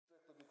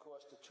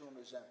tomb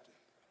is empty.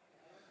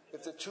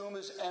 If the tomb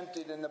is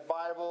emptied in the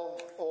Bible,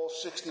 all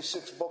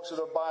 66 books of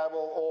the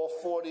Bible, all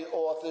 40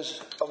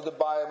 authors of the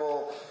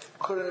Bible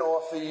couldn't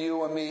offer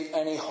you and me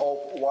any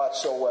hope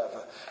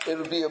whatsoever. It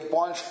would be a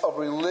bunch of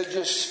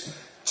religious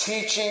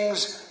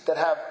teachings that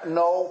have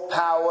no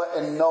power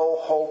and no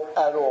hope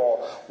at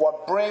all.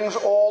 What brings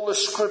all the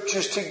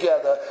scriptures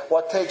together,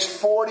 what takes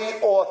 40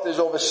 authors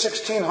over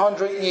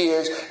 1,600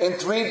 years in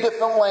 3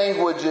 different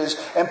languages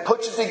and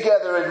puts it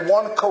together in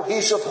one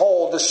cohesive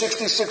whole, the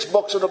 66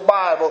 books of the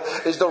Bible,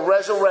 is the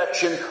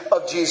resurrection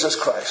of Jesus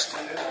Christ.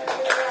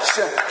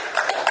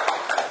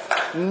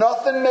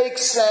 Nothing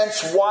makes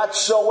sense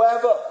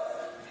whatsoever.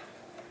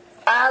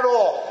 At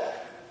all.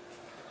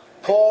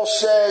 Paul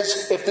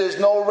says, if there's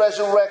no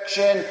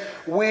resurrection,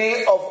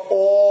 we of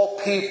all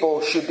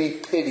people should be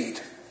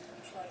pitied.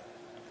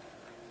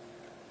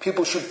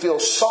 People should feel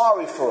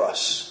sorry for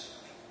us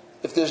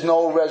if there's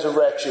no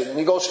resurrection. And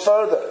he goes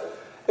further.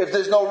 If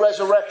there's no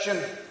resurrection,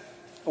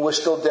 we're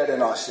still dead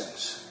in our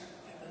sins.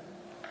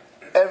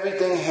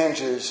 Everything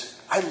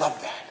hinges. I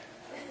love that.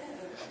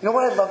 You know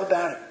what I love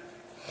about it?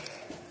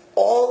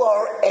 All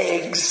our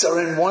eggs are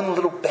in one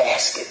little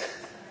basket.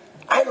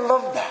 I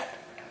love that.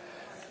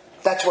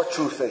 That's what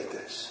true faith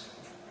is.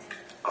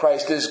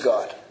 Christ is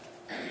God.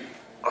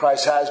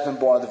 Christ has been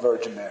born of the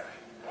Virgin Mary.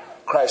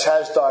 Christ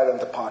has died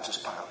under Pontius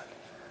Pilate.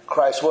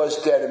 Christ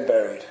was dead and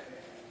buried.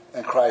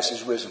 And Christ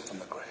is risen from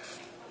the grave.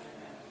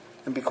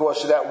 And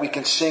because of that, we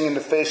can sing in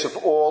the face of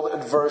all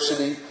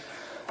adversity.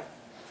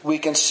 We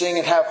can sing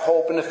and have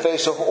hope in the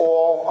face of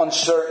all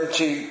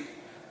uncertainty.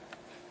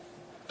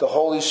 The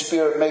Holy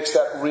Spirit makes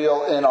that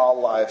real in our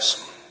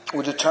lives.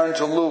 Would you turn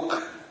to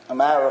Luke? As a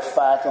matter of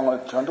fact, I'm going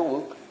to turn to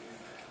Luke.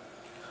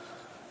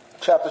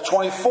 Chapter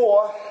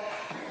 24,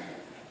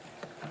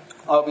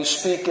 I'll be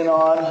speaking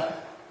on,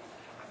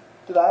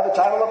 did I have a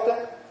title up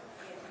there?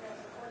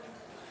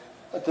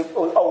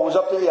 Oh, it was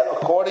up there, yeah.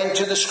 According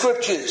to the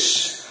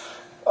Scriptures.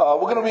 We're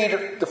going to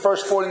read the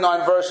first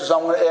 49 verses.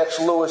 I'm going to ask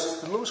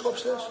Lewis. Did Lewis go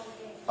upstairs?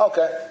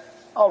 Okay,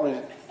 I'll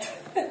read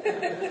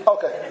it.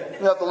 Okay,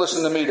 you have to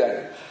listen to me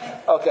then.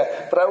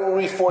 Okay, but I will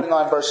read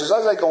 49 verses.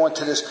 As I go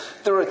into this,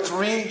 there are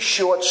 3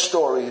 short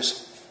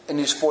stories in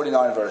these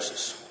 49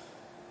 verses.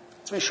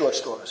 3 short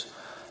stories.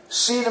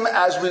 See them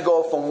as we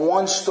go from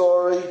one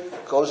story,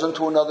 goes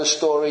into another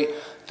story,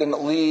 then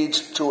it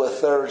leads to a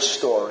third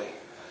story.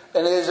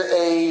 And there's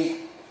a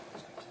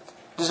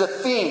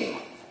theme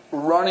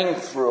running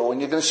through,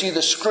 and you're going to see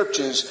the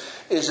Scriptures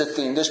is a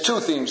theme. There's 2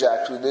 themes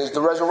actually. There's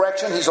the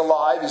resurrection, he's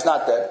alive, he's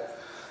not dead.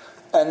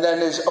 And then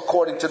there's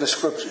according to the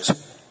Scriptures.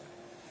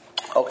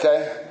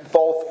 Okay?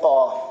 Both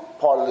are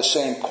part of the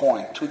same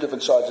coin. 2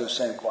 different sides of the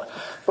same coin.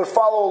 But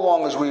follow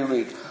along as we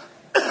read.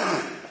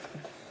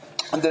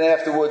 And then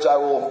afterwards I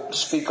will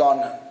speak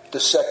on the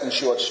second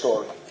short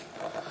story.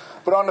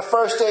 But on the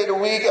first day of the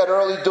week at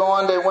early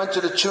dawn they went to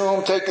the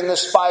tomb, taking the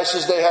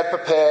spices they had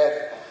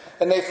prepared.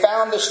 And they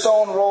found the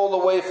stone rolled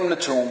away from the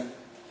tomb.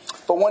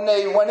 But when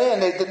they went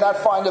in, they did not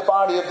find the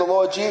body of the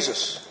Lord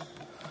Jesus.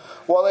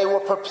 While they were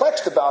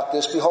perplexed about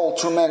this, behold,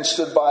 2 men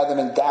stood by them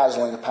in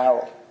dazzling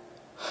apparel.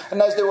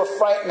 And as they were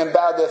frightened and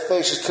bowed their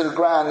faces to the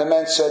ground, the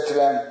men said to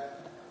them,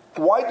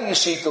 "Why do you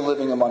seek the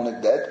living among the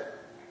dead?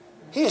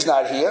 He is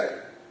not here,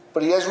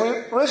 but he has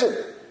risen.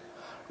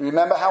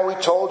 Remember how we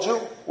told you,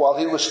 while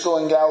he was still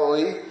in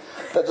Galilee,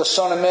 that the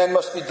Son of Man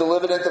must be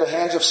delivered into the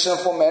hands of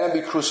sinful men and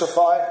be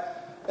crucified,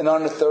 and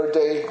on the 3rd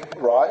day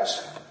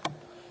rise?"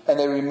 And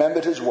they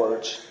remembered his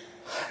words.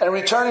 And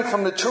returning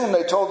from the tomb,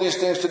 they told these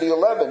things to the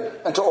 11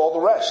 and to all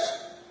the rest.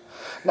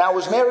 Now it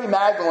was Mary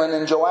Magdalene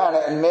and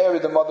Joanna and Mary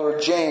the mother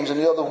of James and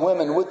the other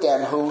women with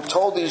them who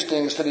told these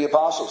things to the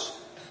apostles.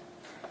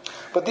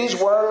 But these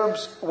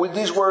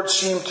words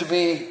seemed to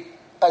be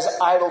as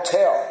idle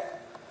tale,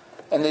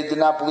 and they did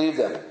not believe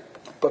them.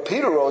 But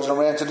Peter rose and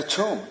ran to the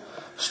tomb.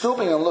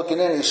 Stooping and looking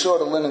in, he saw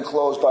the linen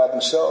clothes by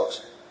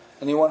themselves,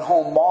 and he went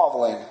home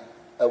marveling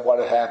at what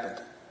had happened.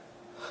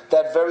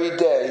 That very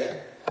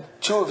day,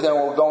 2 of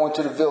them were going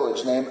to the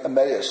village named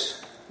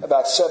Emmaus,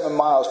 about 7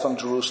 miles from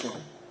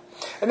Jerusalem.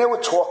 And they were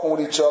talking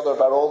with each other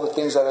about all the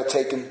things that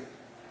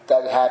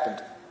had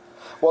happened.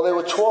 While they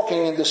were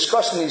talking and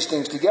discussing these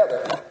things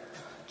together,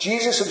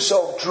 Jesus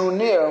himself drew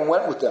near and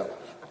went with them.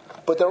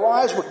 But their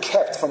eyes were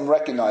kept from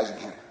recognizing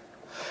him.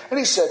 And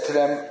he said to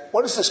them,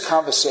 "What is this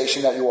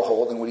conversation that you are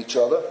holding with each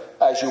other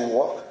as you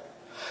walk?"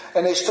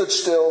 And they stood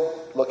still,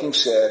 looking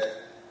sad.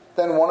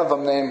 Then one of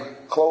them, named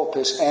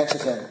Clopas,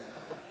 answered him,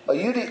 "Are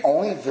you the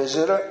only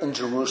visitor in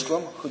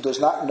Jerusalem who does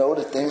not know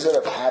the things that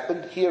have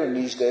happened here in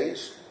these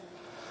days?"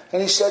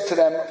 And he said to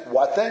them,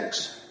 "What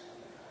things?"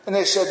 And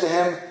they said to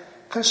him,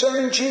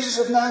 "Concerning Jesus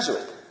of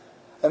Nazareth,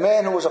 a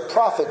man who was a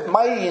prophet,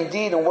 mighty in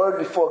deed and word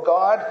before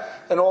God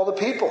and all the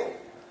people.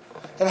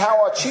 And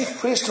how our chief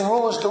priests and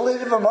rulers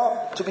delivered him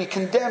up to be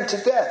condemned to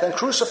death and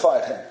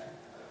crucified him.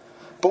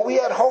 But we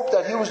had hoped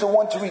that he was the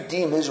one to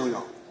redeem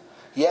Israel.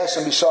 Yes,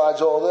 and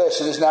besides all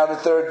this, it is now the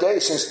 3rd day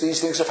since these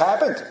things have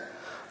happened.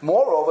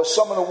 Moreover,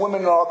 some of the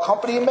women in our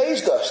company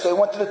amazed us. They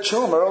went to the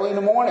tomb early in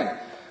the morning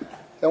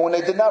And when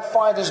they did not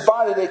find his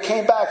body, they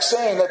came back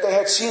saying that they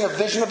had seen a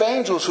vision of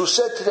angels who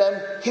said to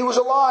them, he was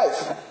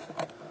alive.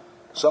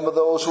 Some of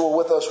those who were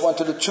with us went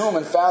to the tomb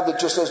and found it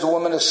just as the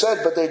woman had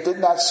said, but they did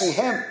not see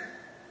him.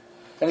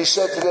 And he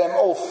said to them,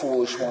 O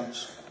foolish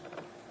ones,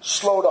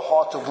 slow to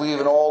heart to believe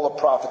in all the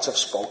prophets have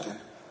spoken.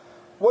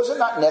 Was it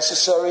not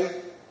necessary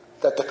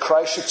that the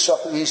Christ should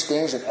suffer these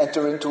things and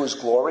enter into his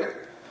glory?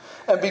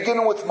 And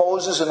beginning with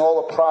Moses and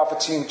all the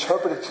prophets, he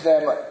interpreted to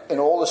them in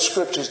all the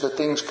scriptures the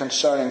things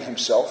concerning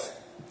himself.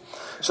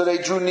 So they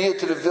drew near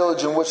to the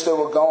village in which they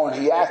were going.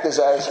 He acted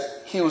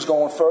as he was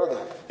going further.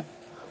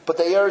 But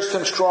they urged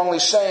him strongly,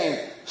 saying,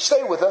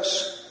 stay with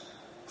us,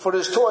 for it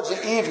is towards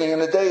the evening,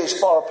 and the day is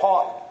far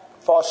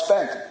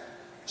spent.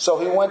 So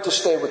he went to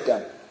stay with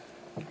them.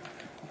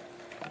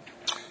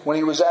 When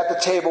he was at the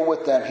table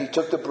with them, he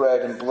took the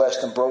bread and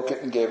blessed and broke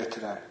it and gave it to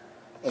them.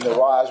 And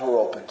their eyes were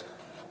opened,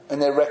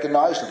 and they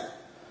recognized him.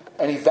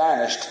 And he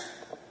vanished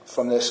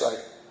from their sight.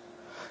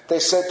 They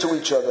said to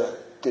each other,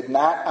 did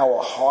not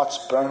our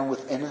hearts burn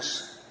within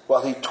us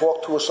while he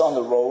talked to us on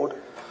the road,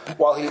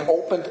 while he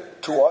opened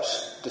to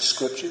us the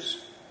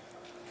scriptures?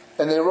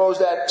 And they rose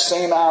that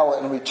same hour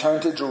and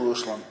returned to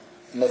Jerusalem.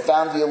 And they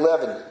found the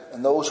 11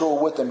 and those who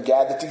were with them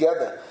gathered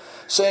together,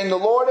 saying, the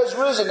Lord has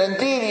risen.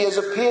 Indeed, he has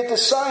appeared to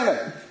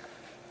Simon.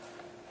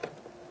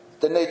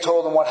 Then they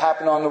told him what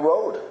happened on the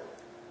road,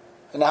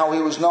 and how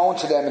he was known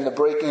to them in the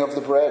breaking of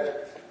the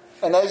bread.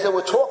 And as they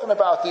were talking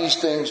about these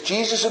things,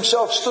 Jesus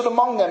himself stood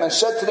among them and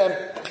said to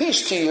them,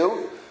 peace to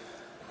you.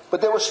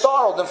 But they were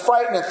startled and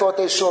frightened and thought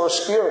they saw a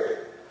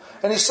spirit.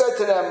 And he said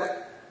to them,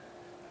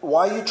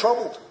 why are you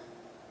troubled?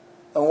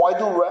 And why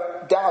do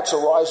doubts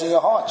arise in your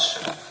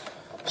hearts?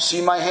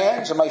 See my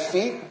hands and my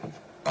feet,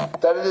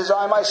 that it is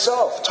I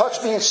myself.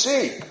 Touch me and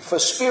see, for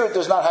spirit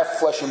does not have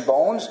flesh and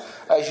bones,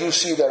 as you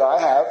see that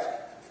I have.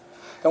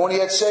 And when he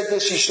had said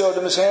this, he showed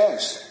them his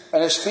hands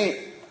and his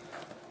feet.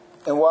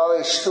 And while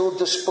they still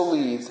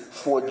disbelieved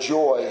for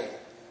joy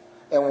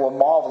and were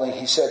marveling,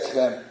 he said to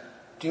them,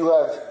 do you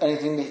have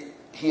anything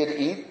here to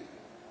eat?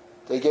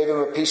 They gave him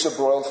a piece of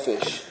broiled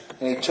fish,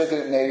 and he took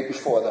it and ate it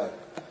before them.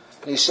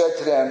 And he said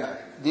to them,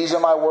 these are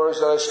my words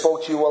that I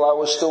spoke to you while I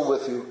was still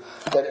with you,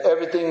 that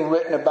everything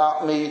written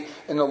about me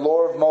in the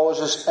law of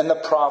Moses and the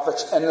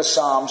prophets and the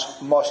Psalms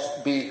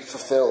must be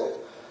fulfilled.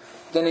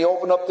 Then he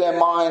opened up their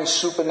minds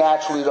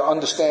supernaturally to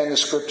understand the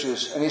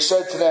scriptures. And he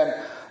said to them,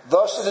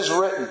 thus it is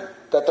written,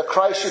 that the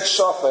Christ should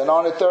suffer and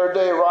on the third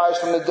day rise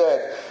from the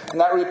dead, and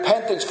that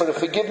repentance for the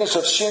forgiveness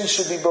of sins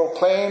should be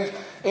proclaimed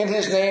in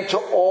his name to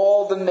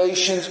all the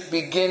nations,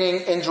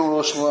 beginning in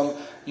Jerusalem.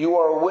 You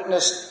are a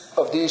witness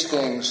of these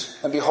things.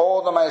 And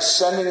behold, I am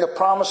sending the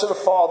promise of the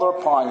Father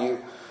upon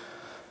you.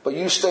 But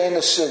you stay in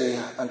the city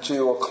until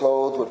you are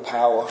clothed with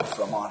power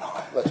from on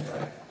high. Let's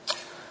pray.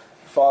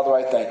 Father,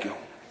 I thank you.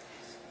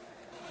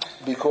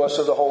 Because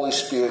of the Holy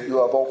Spirit, you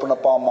have opened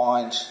up our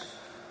minds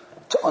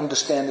to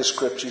understand the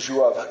scriptures.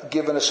 You have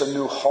given us a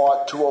new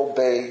heart to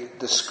obey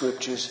the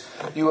scriptures.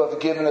 You have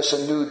given us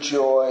a new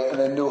joy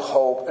and a new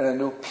hope and a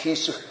new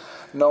peace of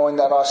knowing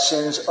that our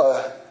sins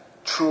are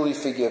truly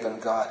forgiven,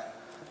 God.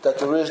 That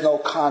there is no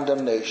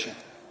condemnation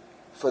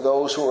for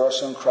those who are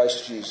us in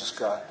Christ Jesus,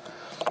 God.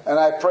 And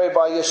I pray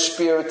by your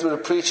Spirit through the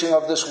preaching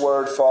of this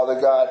word, Father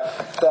God,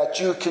 that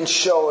you can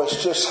show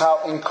us just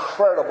how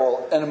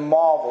incredible and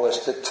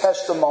marvelous the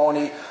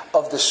testimony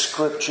of the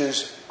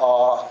scriptures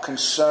are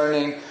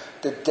concerning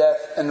the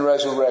death and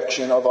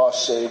resurrection of our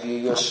Savior,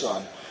 your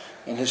Son.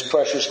 In his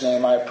precious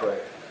name I pray.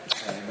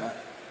 Amen.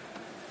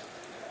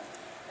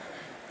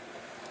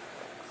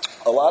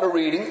 A lot of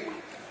reading.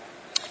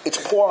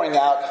 It's pouring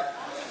out.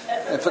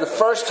 And for the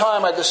first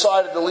time I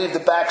decided to leave the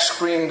back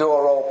screen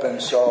door open,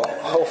 so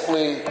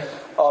hopefully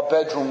our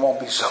bedroom won't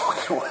be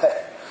soaking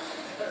wet.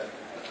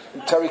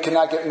 Terry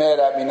cannot get mad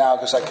at me now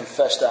because I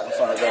confessed that in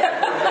front of her.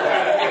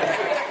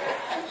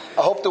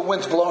 I hope the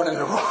wind's blowing in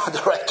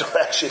the right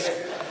direction.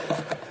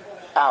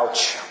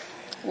 Ouch.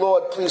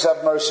 Lord, please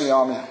have mercy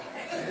on me.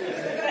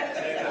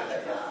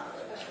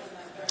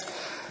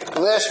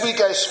 Last week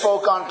I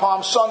spoke on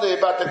Palm Sunday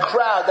about the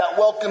crowd that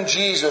welcomed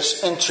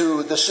Jesus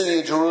into the city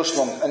of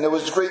Jerusalem. And there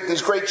was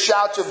these great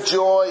shouts of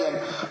joy, and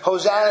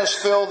hosannas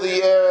filled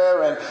the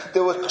air, and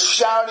there was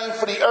shouting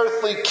for the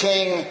earthly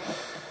king.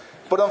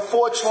 But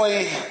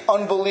unfortunately,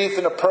 unbelief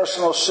in a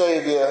personal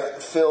Savior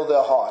filled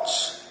their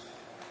hearts.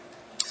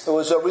 It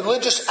was a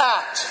religious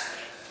act.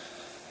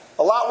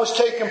 A lot was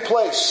taking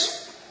place.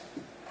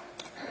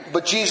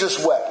 But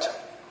Jesus wept.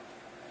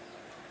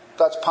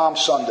 That's Palm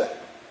Sunday.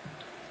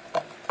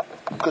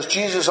 Because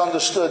Jesus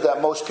understood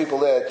that most people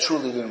there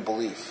truly didn't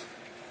believe.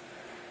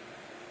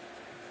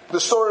 The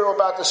story we're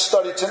about to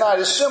study tonight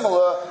is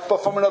similar,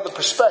 but from another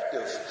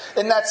perspective.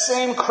 In that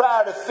same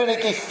crowd of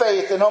finicky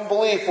faith and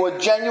unbelief were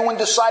genuine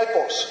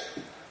disciples.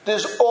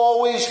 There's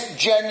always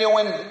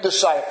genuine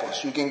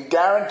disciples. You can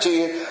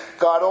guarantee it.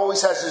 God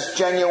always has his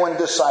genuine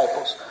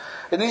disciples.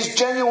 And these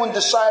genuine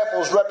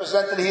disciples,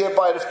 represented here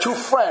by the two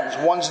friends,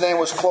 one's name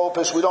was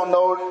Clopas, we don't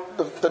know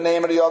the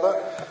name of the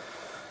other,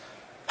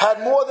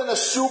 had more than a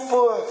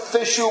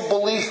superficial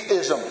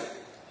beliefism.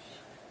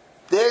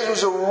 Theirs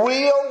was a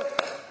real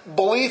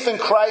belief in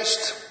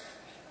Christ,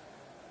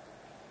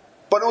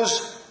 but it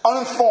was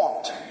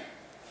uninformed.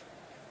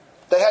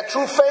 They had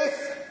true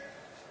faith.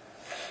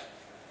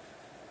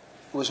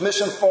 It was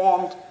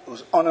misinformed. It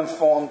was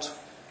uninformed.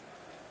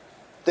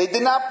 They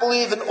did not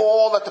believe in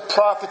all that the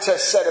prophets had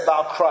said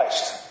about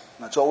Christ.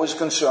 That's always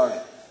concerning.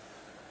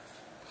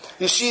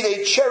 You see,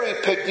 they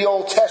cherry-picked the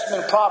Old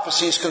Testament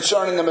prophecies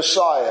concerning the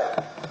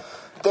Messiah.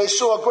 They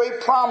saw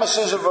great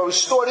promises of a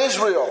restored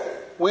Israel.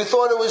 We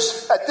thought it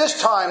was, at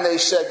this time they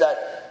said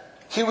that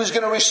he was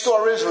going to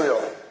restore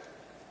Israel.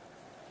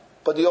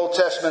 But the Old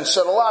Testament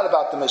said a lot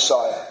about the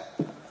Messiah.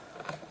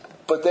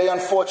 But they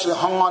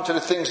unfortunately hung on to the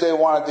things they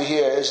wanted to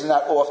hear. Isn't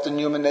that often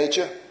human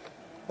nature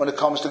when it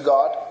comes to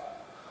God?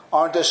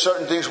 Aren't there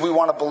certain things we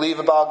want to believe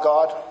about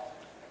God?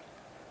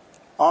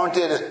 Aren't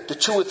there the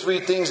two or three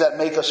things that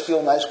make us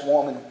feel nice,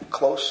 warm, and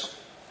close?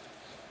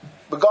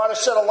 But God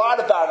has said a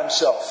lot about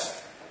himself.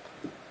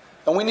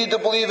 And we need to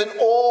believe in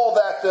all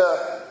that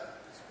the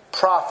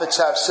prophets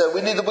have said.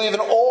 We need to believe in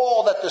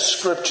all that the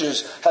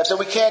scriptures have said.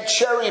 We can't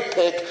cherry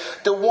pick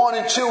the 1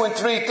 and 2 and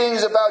 3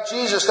 things about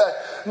Jesus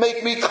that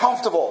make me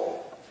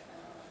comfortable,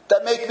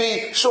 that make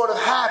me sort of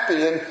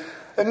happy, and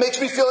it makes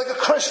me feel like a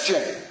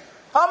Christian.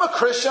 I'm a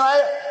Christian.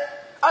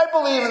 I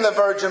believe in the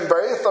virgin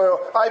birth,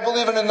 or I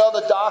believe in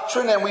another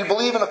doctrine, and we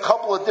believe in a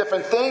couple of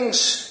different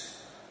things,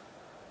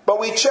 but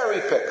we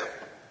cherry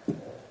pick.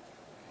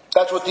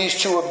 That's what these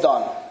two have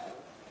done.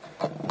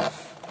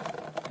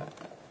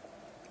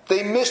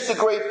 They missed the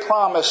great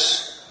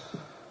promise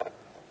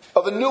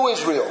of a new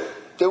Israel.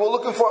 They were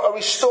looking for a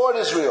restored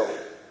Israel.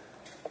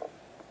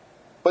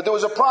 But there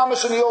was a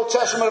promise in the Old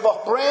Testament of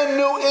a brand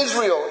new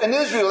Israel. And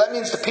Israel, that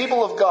means the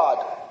people of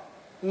God.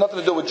 Nothing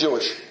to do with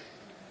Jewish.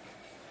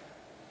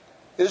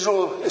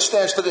 Israel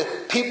stands for the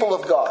people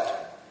of God,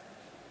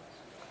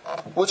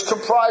 which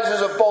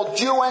comprises of both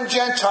Jew and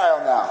Gentile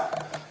now.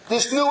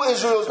 This new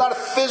Israel is not a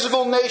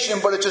physical nation,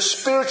 but it's a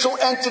spiritual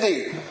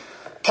entity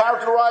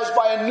characterized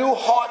by a new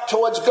heart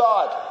towards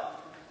God.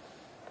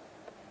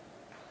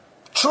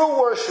 True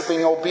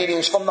worshiping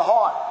obedience from the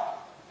heart.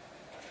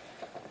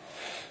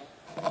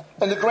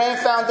 And the grand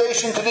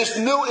foundation to this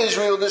new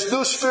Israel, this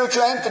new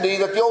spiritual entity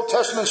that the Old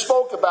Testament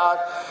spoke about,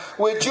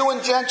 where Jew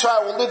and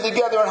Gentile will live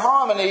together in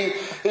harmony,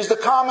 is the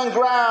common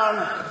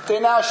ground they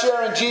now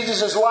share in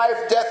Jesus'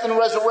 life, death, and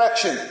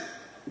resurrection.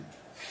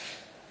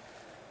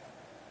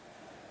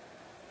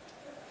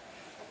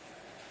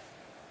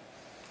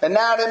 And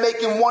now they're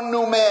making one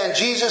new man.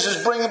 Jesus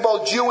is bringing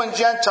both Jew and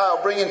Gentile,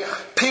 bringing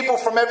people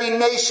from every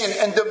nation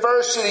and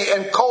diversity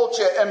and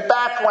culture and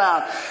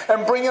background,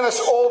 and bringing us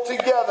all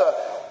together,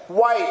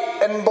 white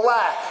and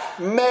black,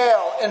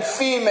 male and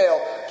female,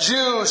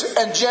 Jews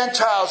and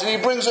Gentiles. And he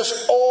brings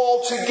us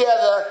all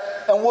together,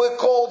 and we're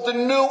called the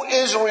new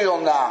Israel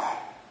now.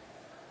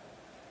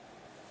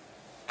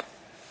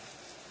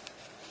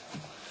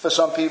 For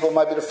some people, it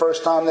might be the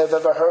first time they've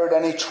ever heard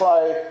any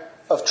try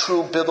of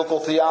true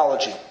biblical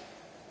theology.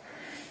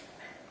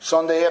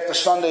 Sunday after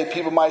Sunday,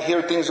 people might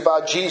hear things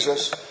about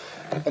Jesus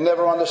and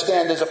never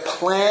understand there's a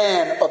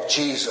plan of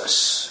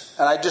Jesus.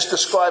 And I just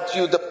described to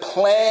you the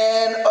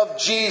plan of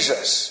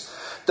Jesus,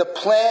 the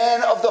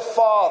plan of the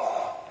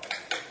Father.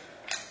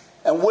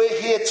 And we're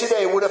here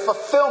today with a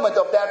fulfillment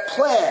of that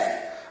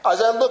plan.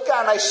 As I look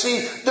out and I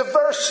see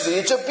diversity,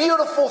 it's a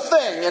beautiful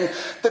thing. And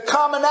the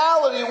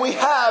commonality we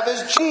have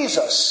is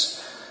Jesus.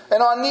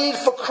 And our need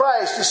for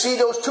Christ. You see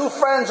those two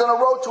friends on the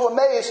road to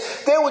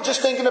Emmaus, they were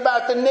just thinking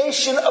about the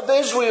nation of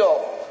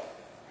Israel.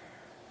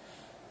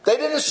 They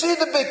didn't see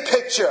the big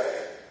picture.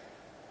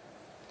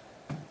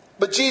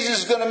 But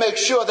Jesus is going to make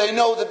sure they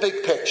know the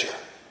big picture.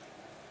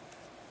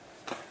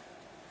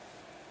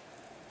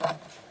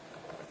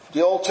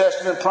 The Old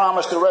Testament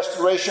promised a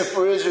restoration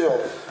for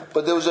Israel,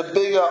 but there was a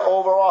bigger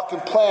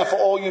overarching plan for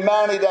all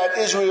humanity that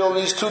Israel and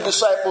these two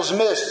disciples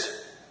missed.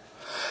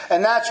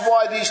 And that's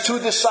why these two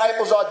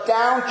disciples are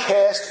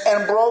downcast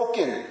and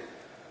broken.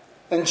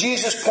 And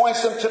Jesus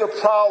points them to the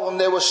problem.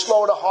 They were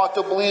slow to heart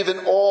to believe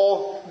in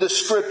all the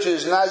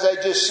scriptures. And as I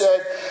just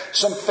said,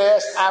 some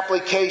fast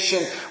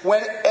application.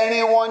 When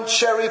anyone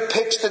cherry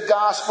picks the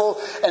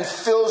gospel and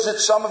fills it,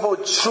 some of it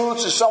with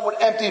truths and some with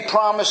empty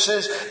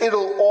promises,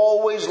 it'll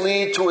always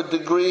lead to a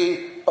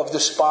degree of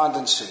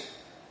despondency.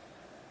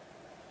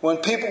 When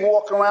people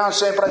walk around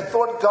saying, but I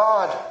thought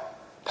God,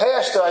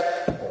 Pastor,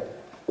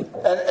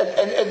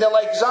 and they're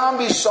like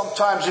zombies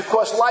sometimes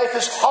because life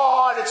is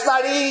hard, it's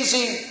not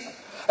easy.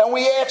 And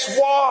we ask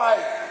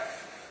why.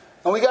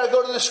 And we got to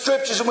go to the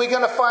scriptures and we're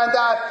going to find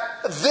out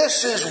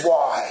this is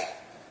why.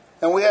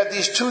 And we have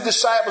these two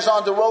disciples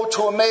on the road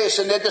to Emmaus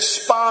and they're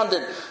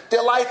despondent.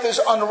 Their life is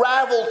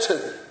unraveled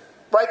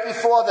right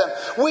before them.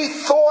 We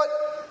thought,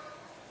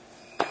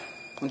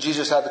 and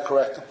Jesus had to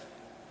correct them,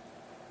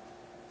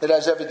 it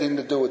has everything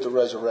to do with the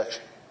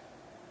resurrection.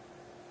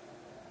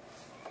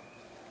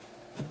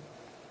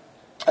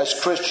 As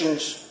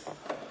Christians,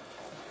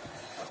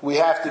 we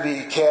have to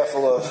be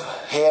careful of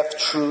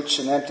half-truths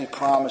and empty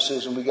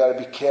promises, and we got to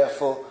be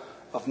careful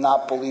of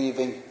not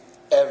believing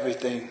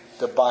everything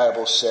the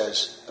Bible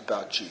says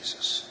about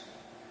Jesus.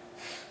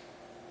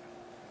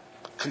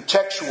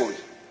 contextually,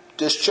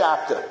 this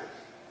chapter,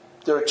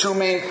 there are two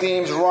main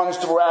themes runs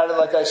throughout it,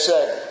 like I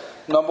said.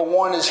 Number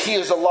one is He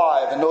is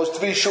alive. In those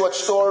 3 short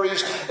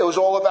stories, it was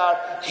all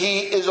about He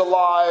is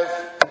alive.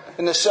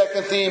 And the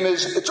second theme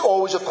is it's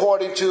always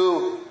according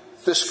to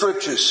the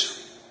Scriptures.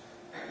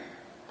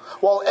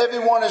 While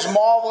everyone is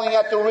marveling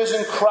at the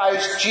risen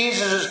Christ,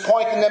 Jesus is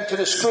pointing them to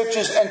the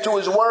Scriptures and to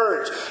His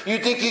words. You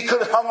think He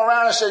could have hung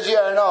around and said,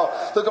 yeah, I know.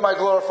 Look at my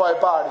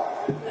glorified body.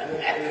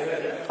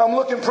 I'm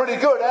looking pretty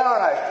good,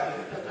 aren't I?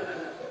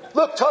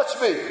 Look, touch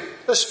me.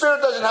 The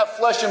Spirit doesn't have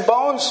flesh and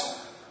bones.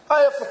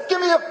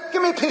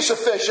 Give me a piece of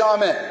fish,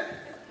 I'm in.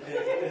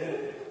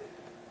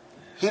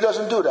 He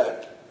doesn't do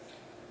that.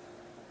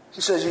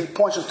 He says He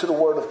points us to the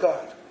Word of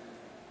God.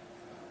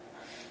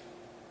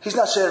 He's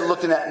not saying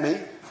looking at me.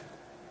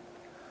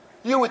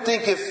 You would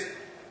think if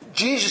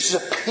Jesus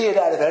appeared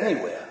out of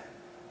anywhere,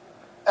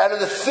 out of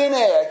the thin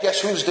air,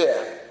 guess who's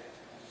there?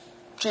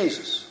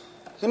 Jesus.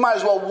 He might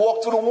as well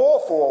walk through the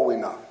wall for all we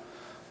know.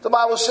 The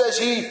Bible says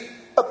He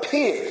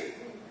appeared.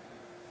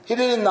 He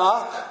didn't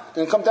knock,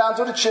 didn't come down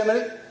through the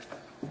chimney.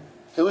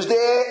 He was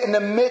there in the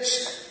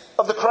midst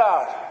of the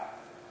crowd.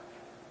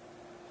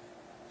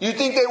 You'd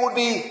think they would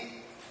be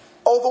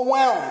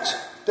overwhelmed.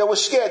 They were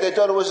scared. They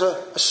thought it was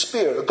a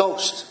spirit, a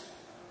ghost.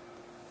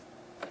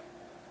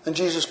 And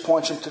Jesus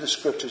points them to the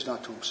Scriptures,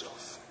 not to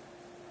Himself.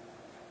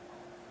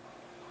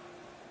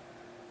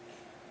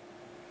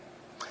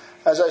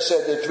 As I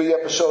said, there are 3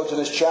 episodes in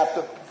this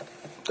chapter.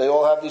 They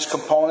all have these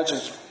components.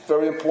 It's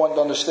very important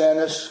to understand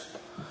this.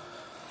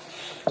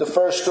 The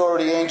first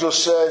story, the angel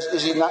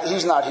says,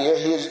 He's not here.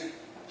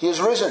 He is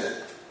risen.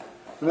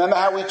 Remember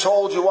how we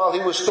told you while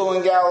He was still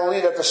in Galilee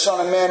that the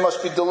Son of Man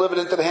must be delivered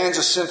into the hands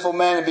of sinful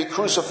men and be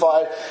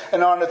crucified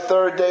and on the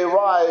 3rd day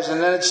rise.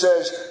 And then it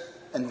says,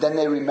 and then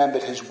they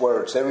remembered His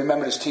words. They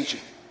remembered His teaching.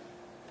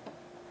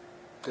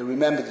 They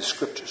remembered the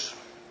Scriptures.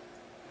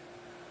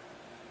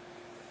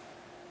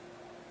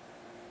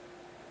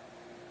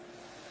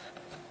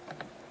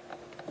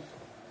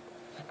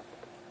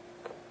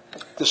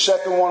 The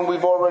second one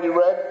we've already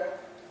read.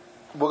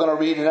 We're going to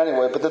read it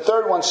anyway. But the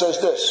third one says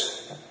this.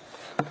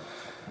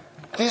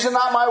 These are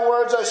not my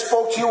words I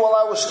spoke to you while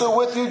I was still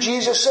with you.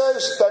 Jesus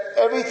says that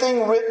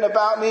everything written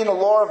about me in the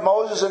law of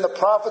Moses and the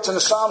prophets and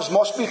the Psalms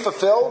must be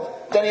fulfilled.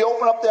 Then He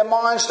opened up their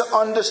minds to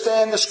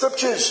understand the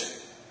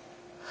Scriptures.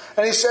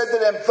 And He said to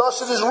them,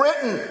 thus it is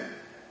written.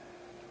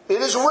 It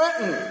is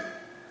written.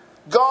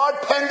 God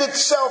penned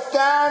itself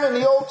down in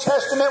the Old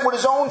Testament with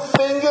His own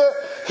finger.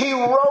 He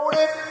wrote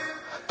it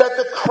that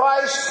the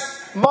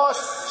Christ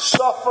must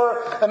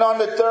suffer and on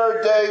the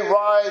 3rd day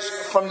rise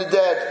from the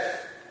dead.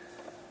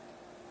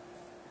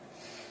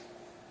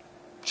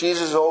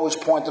 Jesus is always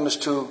pointing us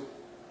to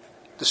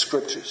the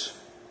Scriptures.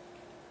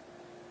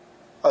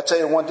 I'll tell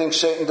you one thing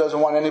Satan doesn't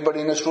want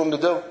anybody in this room to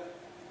do.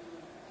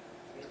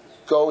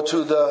 Go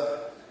to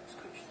the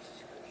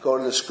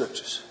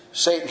Scriptures.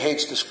 Satan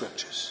hates the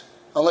Scriptures.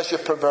 Unless you're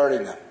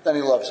perverting them. Then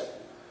he loves them.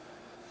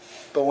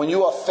 But when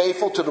you are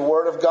faithful to the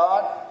Word of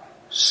God,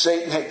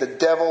 Satan hates, the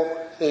devil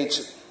hates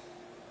it.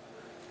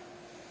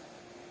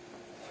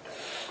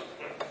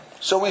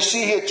 So we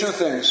see here 2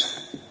 things.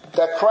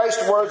 That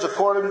Christ's words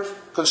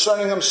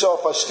concerning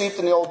Himself are steeped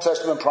in the Old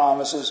Testament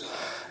promises,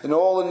 and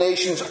all the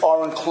nations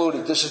are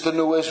included. This is the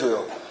new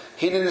Israel.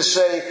 He didn't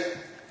say,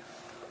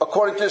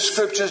 according to the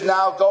Scriptures,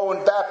 now go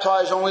and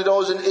baptize only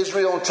those in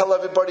Israel and tell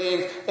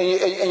everybody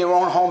in your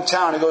own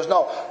hometown. He goes,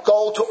 no,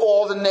 go to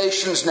all the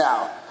nations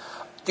now.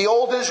 The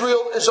old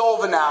Israel is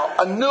over now.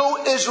 A new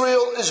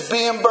Israel is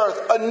being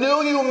birthed. A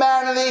new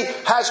humanity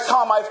has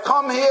come. I've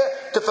come here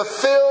to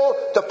fulfill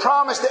the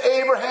promise to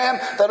Abraham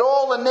that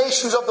all the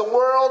nations of the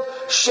world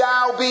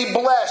shall be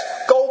blessed.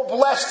 Go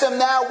bless them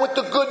now with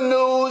the good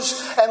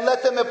news and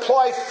let them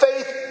apply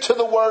faith to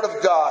the Word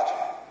of God.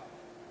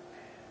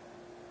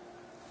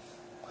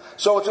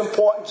 So it's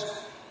important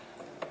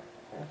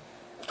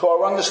to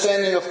our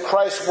understanding of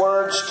Christ's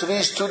words to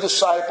these 2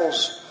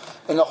 disciples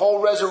in the whole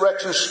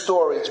resurrection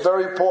story. It's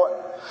very important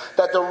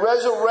that the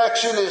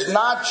resurrection is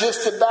not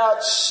just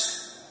about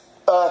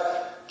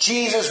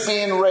Jesus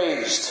being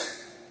raised.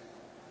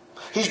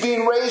 He's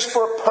being raised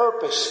for a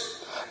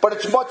purpose, but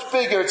it's much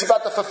bigger. It's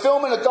about the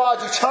fulfillment of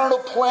God's eternal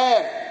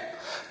plan.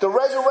 The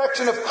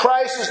resurrection of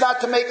Christ is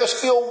not to make us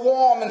feel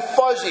warm and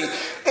fuzzy.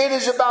 It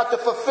is about the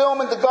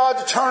fulfillment of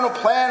God's eternal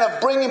plan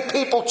of bringing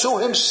people to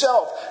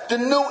Himself, the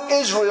new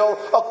Israel,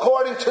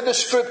 according to the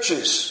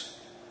Scriptures.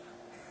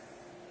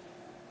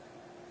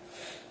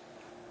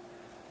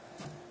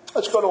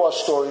 Let's go to our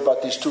story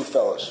about these 2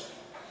 fellows.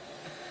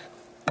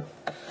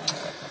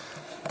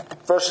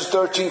 Verses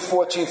 13,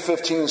 14,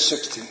 15, and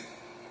 16.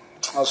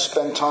 I'll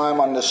spend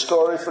time on this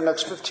story for the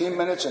next 15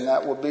 minutes, and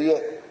that will be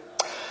it.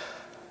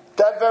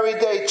 That very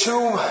day, two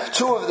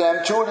of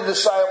the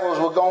disciples,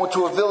 were going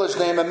to a village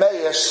named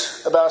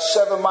Emmaus, about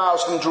 7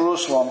 miles from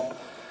Jerusalem.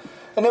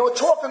 And they were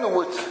talking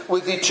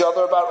with each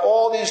other about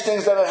all these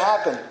things that had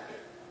happened.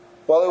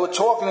 While they were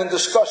talking and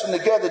discussing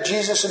together,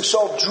 Jesus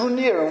Himself drew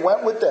near and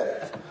went with them.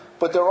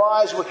 But their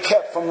eyes were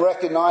kept from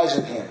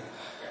recognizing Him.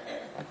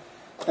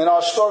 In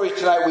our story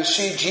tonight, we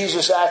see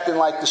Jesus acting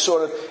like the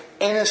sort of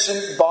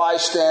innocent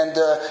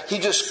bystander. He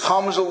just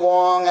comes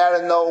along out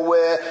of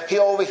nowhere. He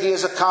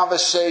overhears a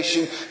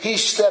conversation. He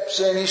steps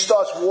in. He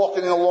starts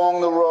walking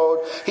along the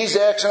road. He's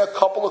asking a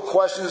couple of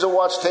questions of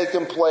what's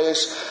taking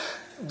place.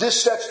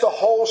 This sets the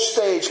whole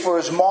stage for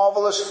his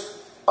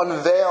marvelous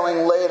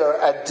unveiling later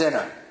at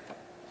dinner.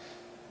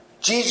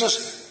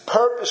 Jesus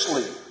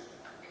purposely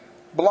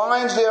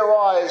blinds their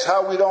eyes,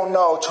 how we don't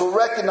know, to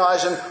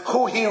recognizing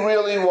who he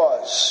really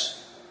was.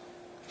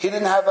 He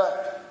didn't have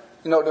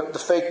the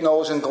fake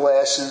nose and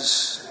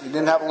glasses. He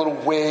didn't have a little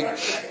wig.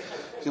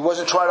 He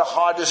wasn't trying to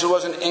hide this. He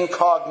wasn't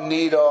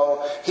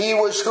incognito. He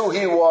was who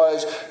he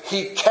was.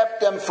 He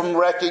kept them from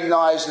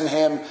recognizing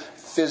him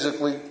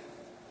physically.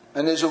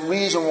 And there's a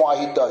reason why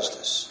he does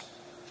this.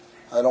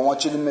 I don't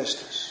want you to miss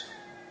this.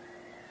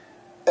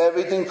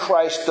 Everything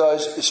Christ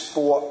does is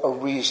for a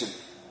reason.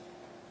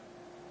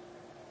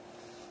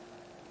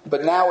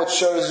 But now it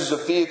serves as a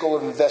vehicle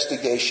of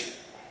investigation.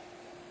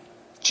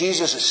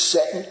 Jesus is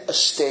setting a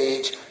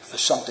stage for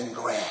something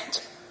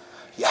grand.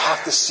 You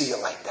have to see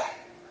it like that.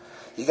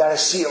 You got to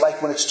see it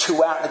like when it's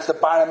 2 out and it's the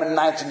bottom of the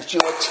ninth and it's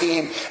your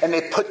team and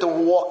they put the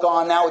walk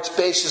on. Now it's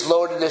bases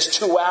loaded. There's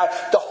 2 out.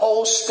 The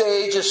whole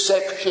stage is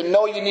set because you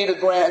know you need a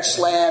grand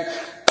slam.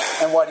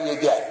 And what do you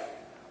get?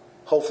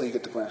 Hopefully you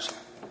get the grand slam.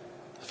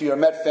 If you're a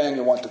Met fan,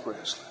 you want the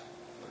grand slam.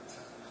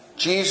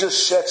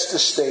 Jesus sets the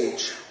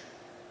stage.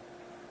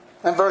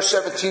 And verse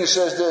 17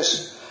 says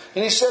this.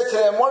 And he said to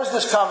them, what is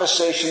this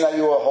conversation that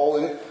you are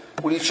holding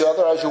with each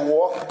other as you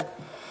walk?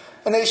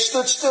 And they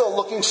stood still,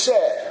 looking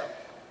sad.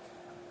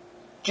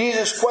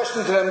 Jesus'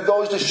 question to them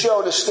goes to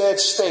show the sad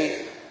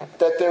state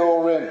that they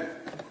were in.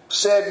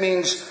 Sad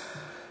means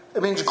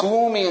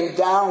gloomy and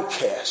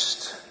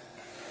downcast.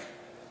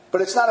 But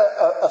it's not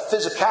a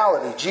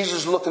physicality.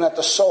 Jesus is looking at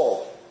the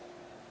soul.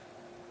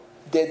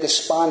 They're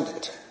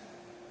despondent.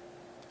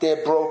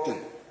 They're broken.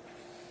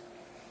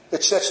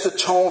 It sets the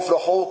tone for the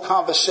whole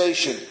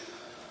conversation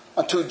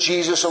until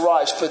Jesus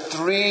arrives. For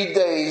 3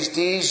 days,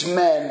 these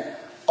men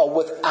are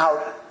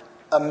without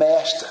a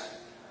master.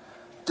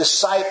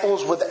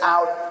 Disciples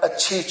without a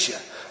teacher.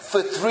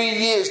 For 3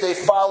 years they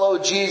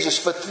followed Jesus.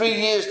 For 3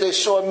 years they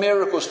saw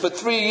miracles. For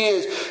 3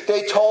 years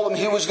they told him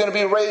he was going to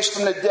be raised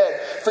from the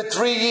dead. For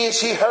 3 years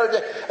he heard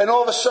it. And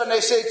all of a sudden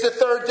they say it's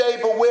the 3rd day,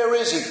 but where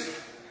is he?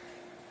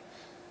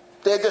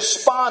 They're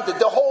despondent.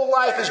 Their whole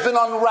life has been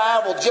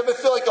unraveled. Do you ever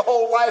feel like your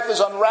whole life is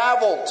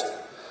unraveled?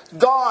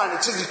 Gone.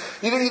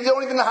 You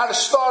don't even know how to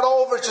start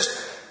over.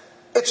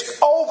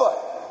 It's over.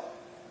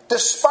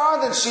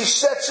 Despondency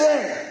sets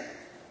in.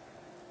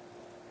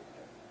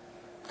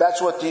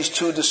 That's what these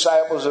 2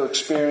 disciples are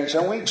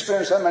experiencing. And we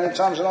experience that many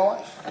times in our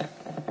life.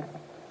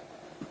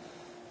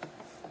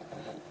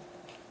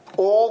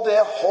 All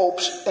their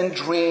hopes and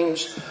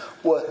dreams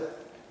were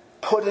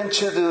put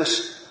into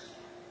this.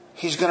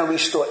 He's going to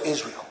restore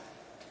Israel.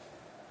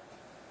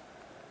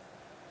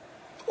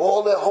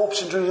 All their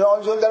hopes and dreams.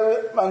 You've got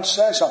to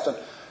understand something.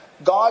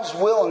 God's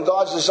will and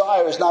God's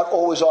desire is not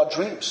always our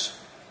dreams.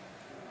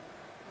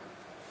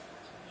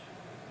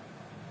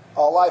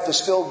 Our life is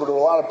filled with a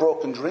lot of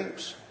broken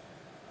dreams.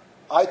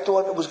 I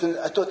thought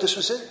this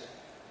was it.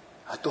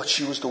 I thought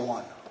she was the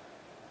one.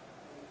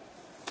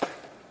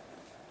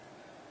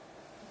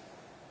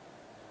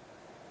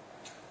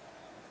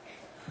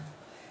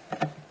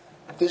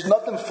 There's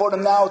nothing for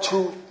them now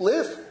to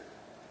live.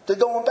 They're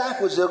going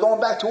backwards. They're going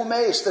back to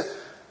Emmaus.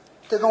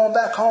 They're going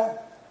back home.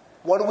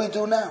 What do we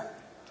do now?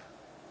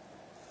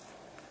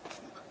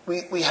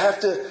 We have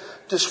to,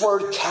 this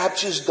word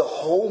captures the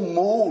whole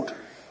mood.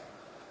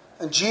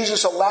 And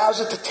Jesus allows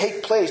it to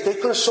take place. They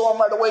could have saw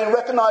him right away and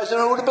recognized him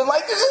and it would have been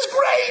like, this is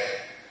great.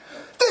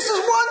 This is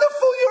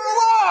wonderful. You're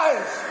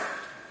alive.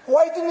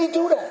 Why didn't he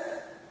do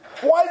that?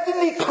 Why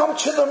didn't he come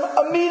to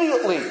them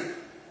immediately?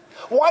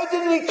 Why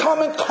didn't he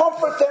come and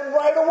comfort them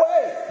right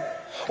away?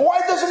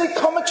 Why doesn't he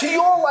come into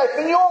your life,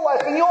 and your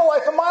life, and your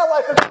life, and my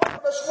life, and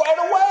comfort us right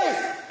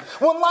away?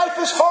 When life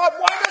is hard,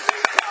 why doesn't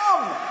he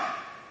come?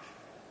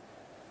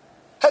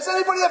 Has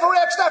anybody ever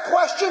asked that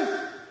question?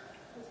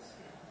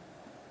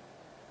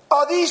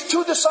 Are these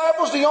 2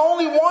 disciples the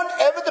only one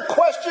ever to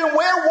question,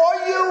 where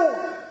were you?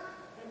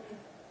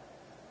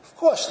 Of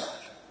course not.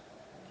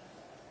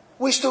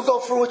 We still go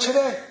through it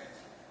today.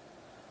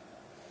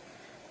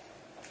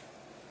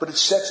 But it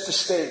sets the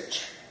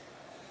stage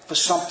for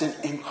something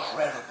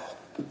incredible.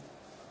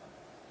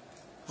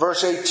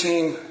 Verse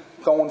 18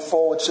 going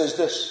forward says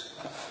this.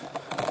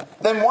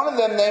 Then one of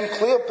them named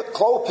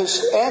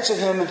Cleopas answered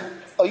him,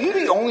 are you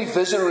the only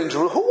visitor in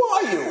Jerusalem? Who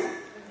are you?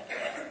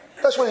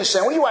 That's what he's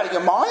saying. What, are you out of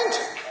your mind?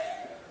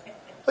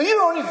 Are you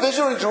the only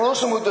visitor in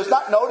Jerusalem who does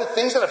not know the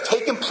things that have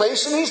taken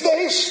place in these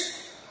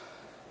days?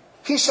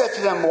 He said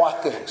to them,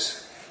 what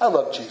things? I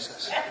love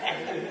Jesus.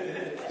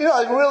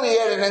 I really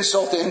add an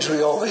insult to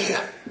injury over here.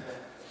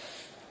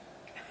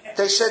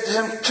 They said to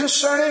him,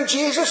 concerning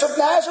Jesus of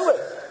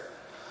Nazareth,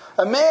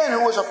 a man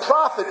who was a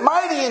prophet,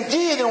 mighty in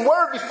deed and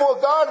word before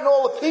God and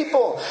all the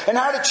people, and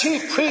how the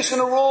chief priests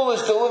and the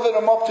rulers delivered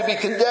him up to be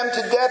condemned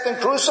to death and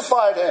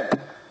crucified him.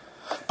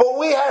 But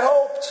we had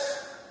hoped.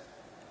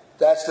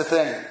 That's the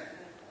thing.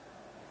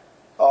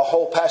 Our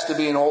hope has to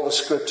be in all the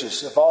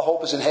scriptures. If our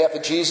hope is in half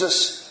of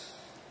Jesus,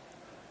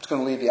 it's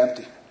going to leave you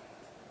empty.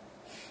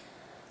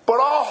 But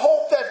our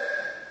hope that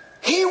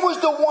He was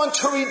the one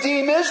to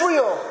redeem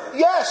Israel.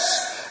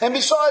 Yes. And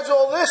besides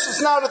all this,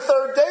 it's now the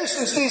third day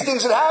since these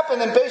things had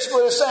happened. And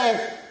basically they're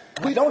saying,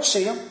 we don't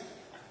see Him.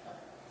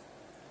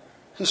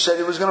 He said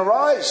He was going to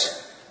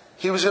rise.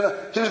 He was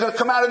going to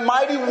come out a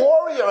mighty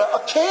warrior,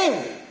 a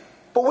king.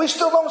 But we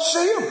still don't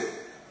see Him.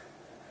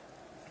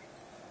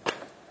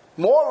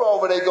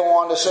 Moreover, they go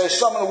on to say,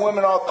 some of the women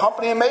in our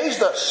company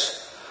amazed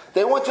us.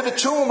 They went to the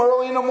tomb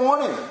early in the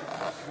morning.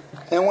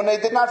 And when they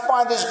did not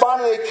find His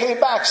body, they came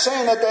back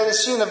saying that they had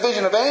seen a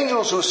vision of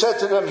angels who said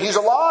to them, He's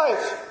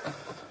alive.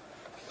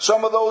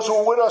 Some of those who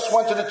were with us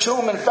went to the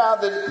tomb and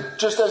found it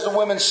just as the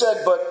women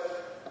said,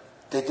 but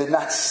they did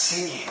not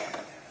see Him.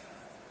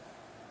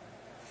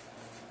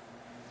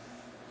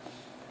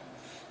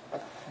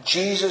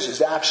 Jesus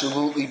is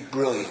absolutely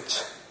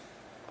brilliant.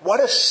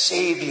 What a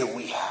Savior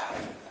we have.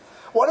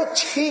 What a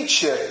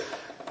teacher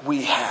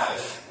we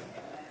have.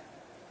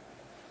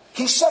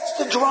 He sets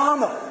the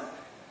drama.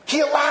 He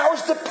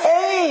allows the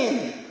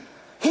pain.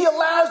 He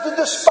allows the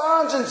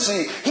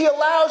despondency. He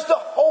allows the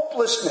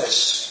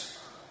hopelessness.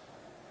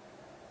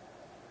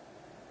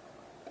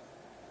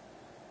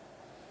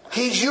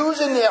 He's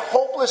using their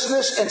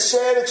hopelessness and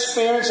sad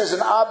experience as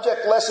an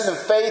object lesson in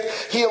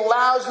faith. He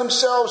allows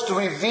themselves to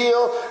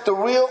reveal the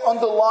real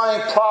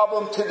underlying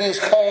problem to this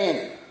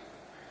pain.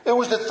 It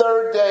was the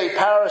third day,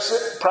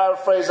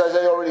 paraphrase as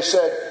I already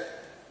said.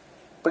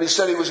 But He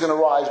said He was going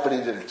to rise, but He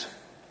didn't.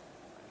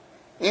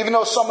 Even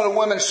though some of the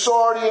women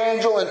saw the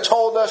angel and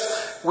told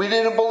us, we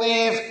didn't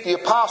believe. The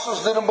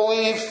apostles didn't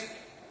believe.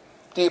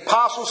 The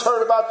apostles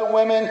heard about the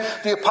women.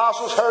 The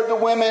apostles heard the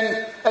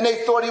women. And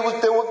they thought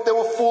they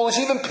were foolish.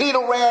 Even Peter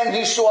ran.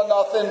 He saw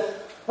nothing.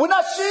 We're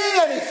not seeing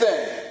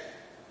anything.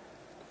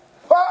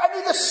 Well, I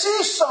need to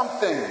see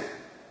something.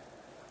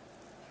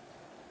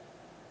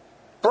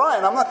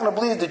 Brian, I'm not going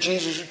to believe the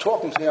Jesus you're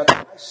talking to me until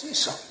I see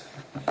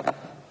something.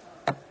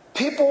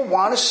 People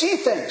want to see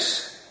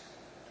things.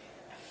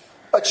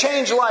 A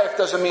changed life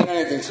doesn't mean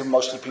anything to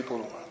most of the people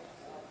in the world.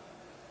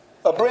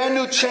 A brand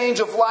new change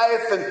of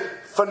life, and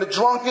from the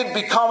drunkard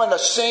becoming a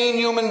sane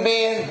human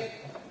being,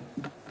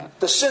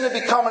 the sinner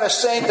becoming a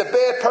saint, the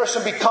bad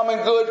person becoming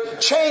good.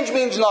 Change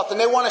means nothing.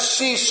 They want to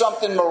see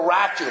something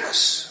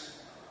miraculous.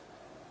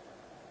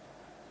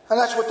 And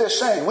that's what they're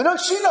saying. We don't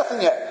see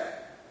nothing yet.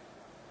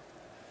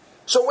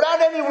 So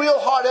without any real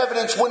hard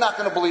evidence, we're not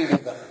going to believe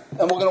either.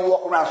 And we're going to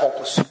walk around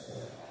hopeless.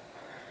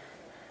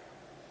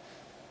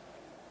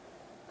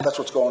 That's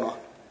what's going on.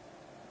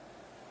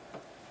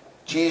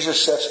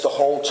 Jesus sets the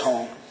whole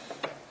tone.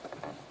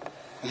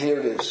 And here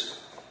it is.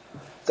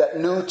 That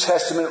New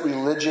Testament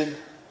religion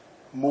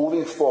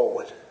moving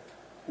forward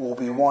will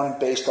be one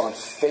based on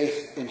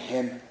faith in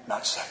Him,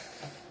 not sight.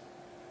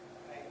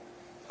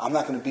 I'm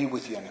not going to be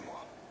with you anymore.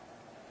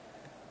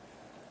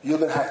 You're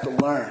going to have to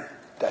learn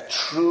that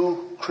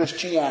true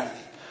Christianity,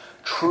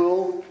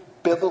 true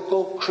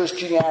biblical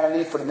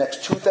Christianity for the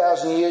next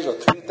 2,000 years or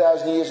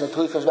 3,000 years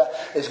until He comes back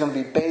is going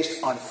to be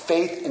based on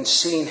faith in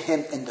seeing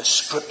Him in the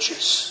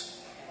Scriptures.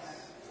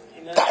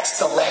 That's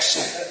the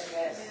lesson.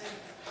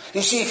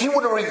 You see, if He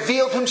would have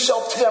revealed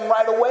Himself to them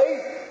right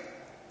away,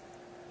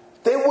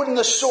 they wouldn't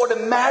have saw the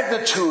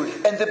magnitude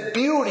and the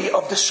beauty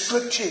of the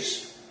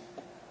Scriptures.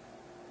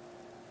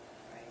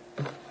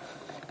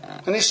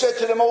 And He said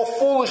to them, O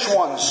foolish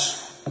ones,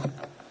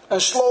 and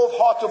slow of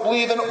heart to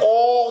believe in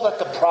all that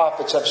the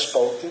prophets have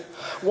spoken.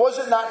 Was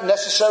it not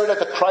necessary that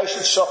the Christ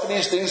should suffer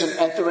these things and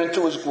enter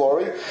into His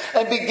glory?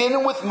 And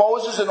beginning with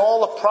Moses and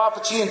all the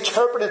prophets, He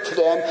interpreted to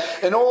them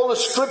in all the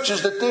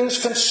Scriptures the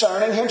things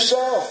concerning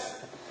Himself.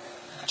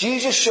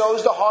 Jesus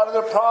shows the heart of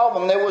the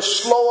problem. They were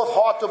slow of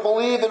heart to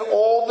believe in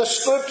all the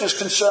Scriptures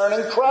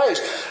concerning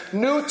Christ.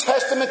 New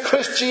Testament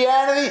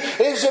Christianity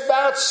is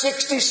about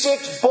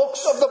 66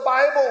 books of the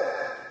Bible.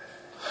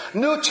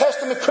 New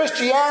Testament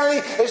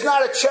Christianity is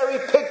not a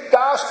cherry-picked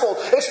gospel.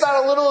 It's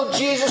not a little of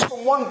Jesus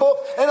from one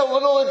book and a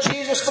little of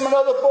Jesus from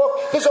another book.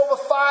 There's over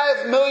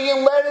 5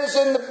 million letters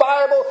in the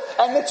Bible,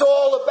 and it's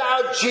all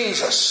about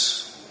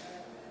Jesus.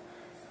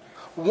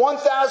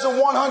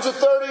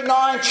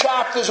 1,139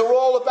 chapters are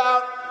all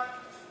about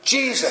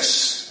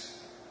Jesus.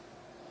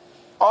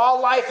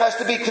 Our life has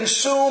to be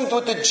consumed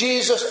with the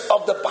Jesus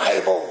of the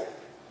Bible.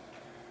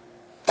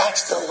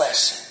 That's the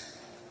lesson.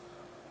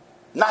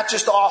 Not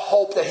just our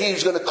hope that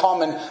He's going to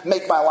come and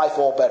make my life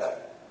all better.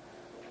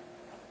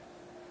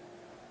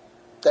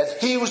 That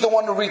He was the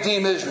one to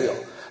redeem Israel.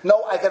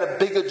 No, I got a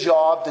bigger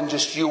job than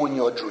just you and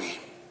your dream.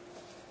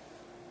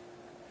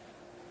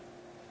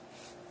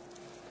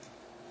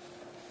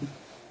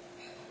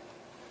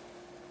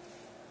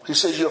 He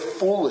says you're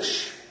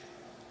foolish.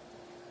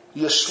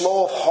 You're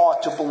slow of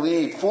heart to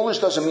believe. Foolish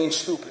doesn't mean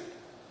stupid.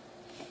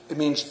 It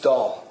means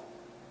dull.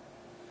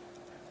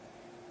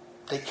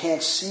 They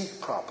can't see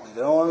properly.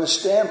 They don't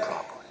understand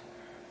properly.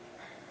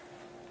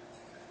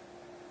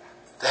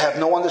 They have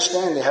no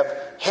understanding. They have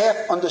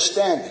half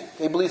understanding.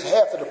 They believe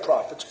half of the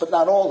prophets, but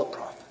not all the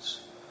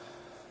prophets.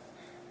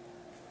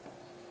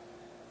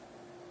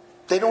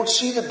 They don't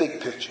see the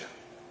big picture.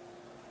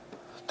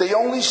 They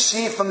only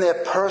see from their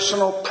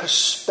personal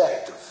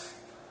perspective.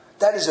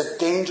 That is a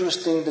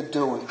dangerous thing to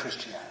do in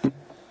Christianity.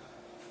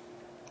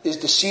 Is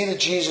to see the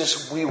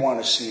Jesus we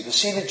want to see. To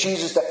see the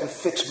Jesus that can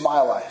fix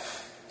my life.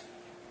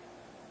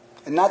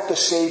 And not the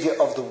Savior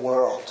of the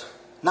world.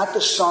 Not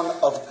the Son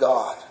of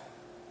God.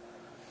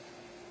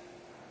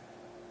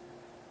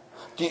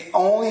 The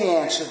only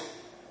answer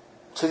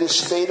to this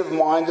state of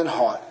mind and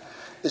heart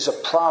is a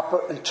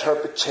proper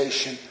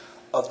interpretation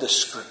of the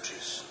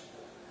Scriptures.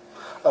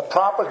 A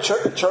proper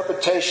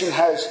interpretation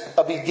has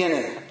a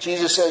beginning.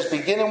 Jesus says,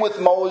 beginning with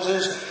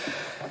Moses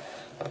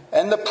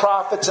and the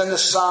prophets and the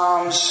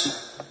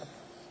Psalms,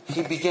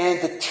 he began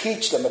to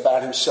teach them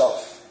about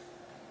himself.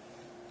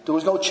 There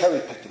was no cherry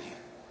picking here.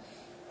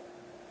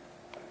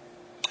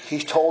 He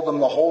told them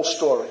the whole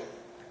story.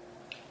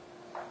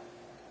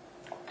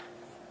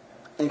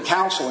 In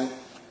counseling,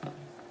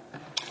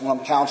 when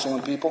I'm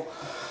counseling people,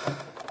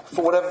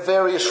 for whatever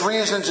various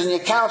reasons, and you're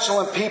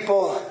counseling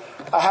people,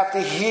 I have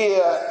to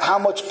hear how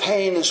much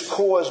pain is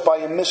caused by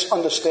a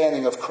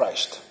misunderstanding of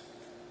Christ.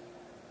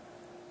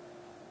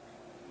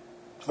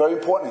 It's very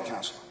important in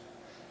counseling.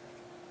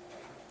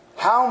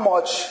 How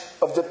much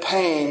of the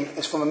pain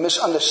is from a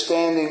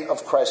misunderstanding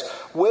of Christ?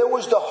 Where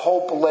was the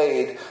hope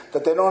laid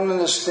that they don't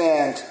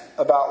understand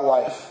about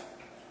life?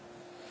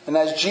 And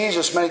as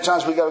Jesus, many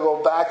times we got to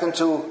go back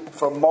into,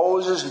 from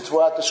Moses and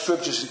throughout the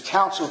Scriptures, and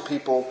counsel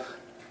people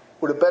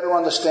with a better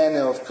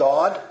understanding of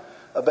God,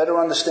 a better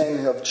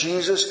understanding of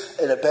Jesus,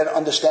 and a better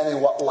understanding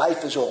of what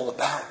life is all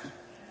about.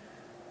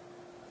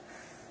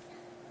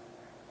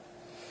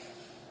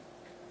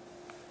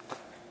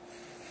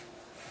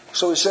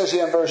 So he says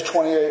here in verse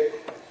 28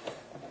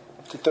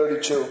 to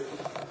 32,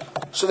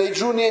 so they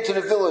drew near to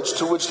the village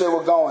to which they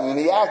were going, and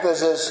he acted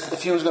as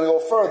if he was going to go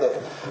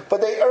further.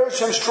 But they urged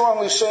him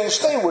strongly, saying,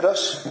 stay with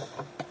us,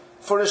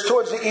 for it is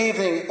towards the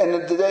evening, and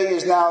the day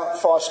is now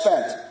far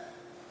spent.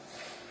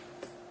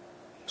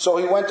 So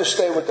he went to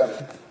stay with them.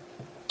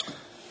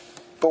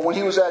 But when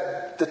he was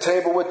at the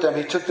table with them,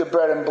 he took the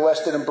bread and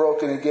blessed it and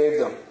broke it and gave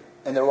them.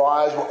 And their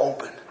eyes were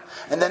opened.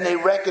 And then they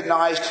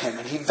recognized him,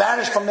 and he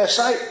vanished from their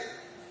sight.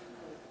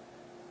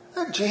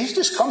 He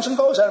just comes and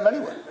goes out of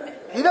anywhere.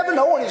 You never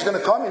know when he's going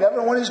to come. You never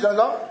know when he's going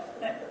to go.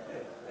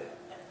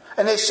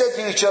 And they said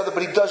to each other,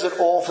 but he does it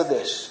all for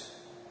this.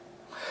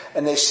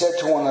 And they said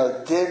to one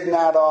another, did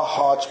not our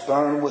hearts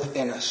burn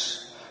within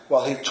us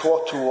while he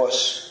talked to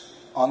us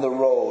on the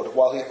road,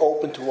 while he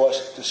opened to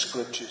us the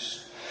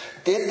Scriptures?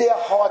 Did their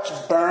hearts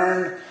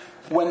burn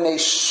when they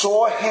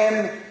saw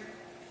him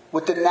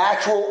with the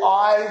natural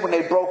eye when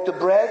they broke the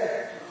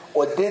bread?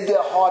 Or did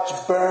their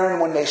hearts burn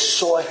when they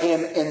saw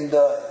him in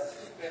the...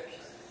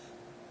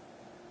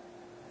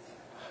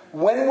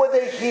 When were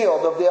they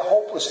healed of their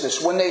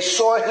hopelessness? When they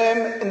saw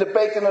him in the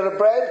breaking of the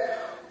bread?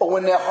 Or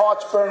when their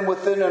hearts burned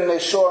within them and they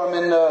saw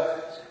him in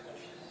the...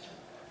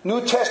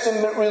 New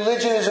Testament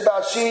religion is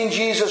about seeing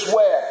Jesus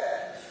where?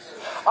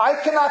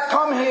 I cannot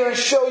come here and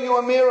show you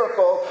a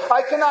miracle.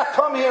 I cannot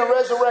come here and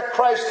resurrect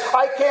Christ.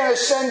 I can't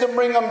ascend and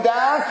bring him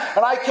down.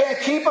 And I can't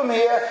keep him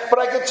here. But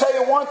I can tell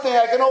you one thing.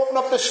 I can open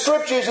up the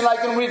Scriptures and I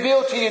can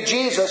reveal to you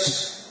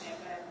Jesus.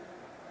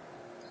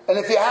 And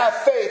if you have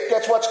faith,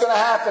 guess what's going to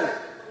happen?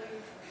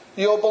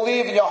 You'll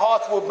believe and your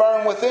heart will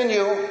burn within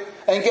you.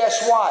 And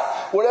guess what?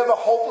 Whatever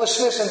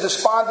hopelessness and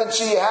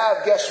despondency you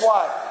have, guess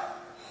what?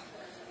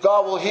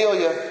 God will heal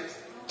you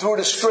through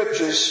the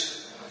Scriptures.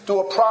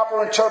 Do a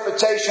proper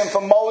interpretation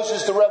from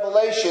Moses to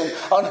Revelation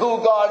on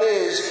who God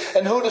is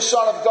and who the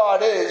Son of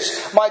God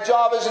is. My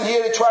job isn't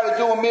here to try to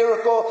do a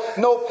miracle.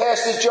 No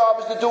pastor's job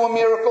is to do a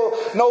miracle.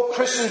 No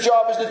Christian's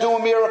job is to do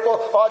a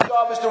miracle. Our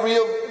job is to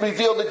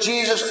reveal the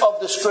Jesus of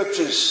the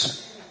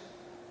Scriptures.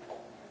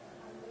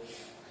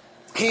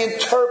 He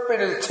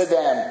interpreted to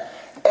them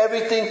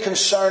everything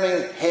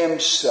concerning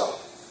himself.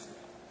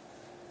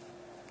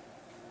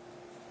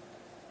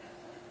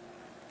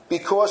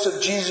 Because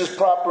of Jesus'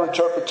 proper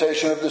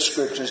interpretation of the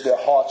Scriptures, their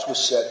hearts were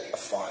set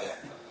afire.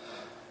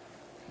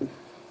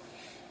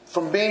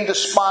 From being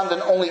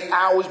despondent only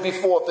hours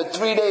before, for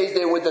 3 days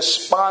they were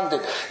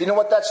despondent. You know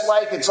what that's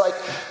like? It's like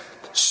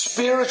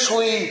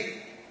spiritually,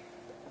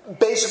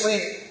 basically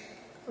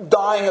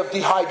dying of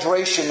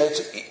dehydration.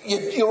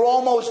 You're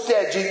almost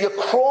dead. You're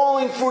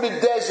crawling through the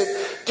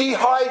desert,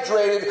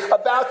 dehydrated,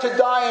 about to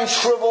die and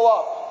shrivel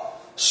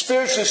up.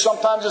 Spiritually,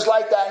 sometimes it's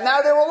like that.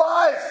 Now they're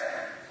alive.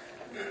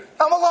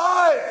 I'm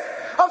alive.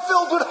 I'm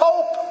filled with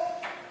hope.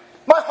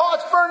 My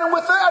heart's burning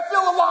within. I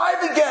feel alive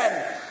again.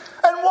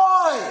 And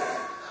why?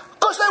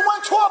 Because they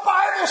went to a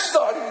Bible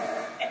study.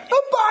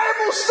 A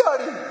Bible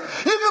study.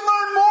 You can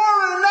learn more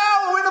in an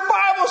hour in a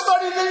Bible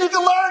study than you can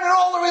learn in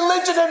all the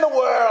religion in the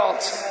world.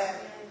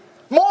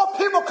 More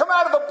people come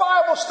out of a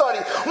Bible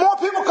study. More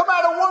people come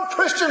out of one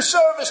Christian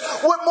service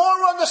with more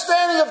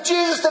understanding of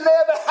Jesus than they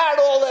ever had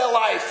all their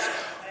life.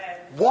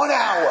 1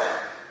 hour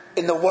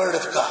in the Word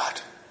of God.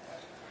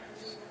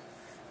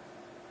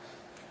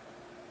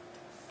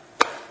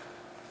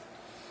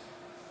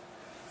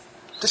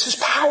 This is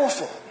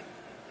powerful.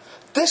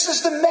 This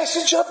is the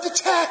message of the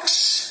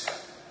text.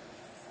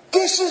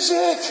 This is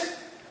it.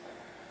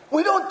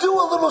 We don't do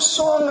a little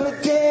song and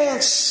a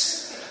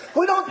dance.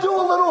 We don't do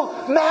a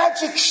little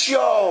magic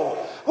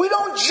show. We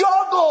don't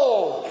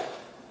juggle.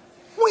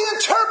 We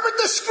interpret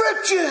the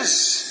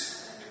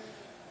scriptures.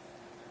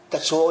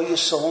 That's all your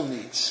soul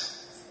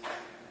needs.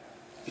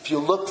 If you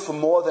look for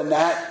more than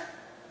that,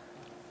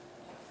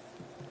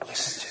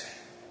 listen to me.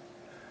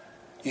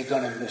 You're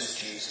going to miss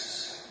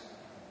Jesus.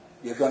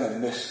 You're going to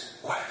miss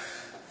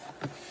life.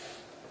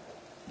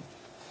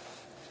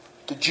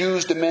 The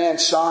Jews demand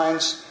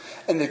signs,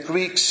 and the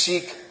Greeks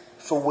seek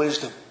for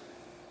wisdom.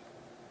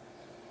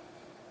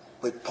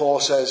 But Paul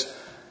says,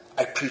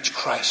 I preach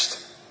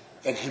Christ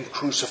and Him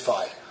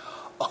crucified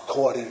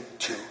according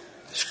to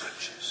the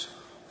Scriptures.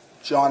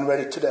 John read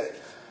it today.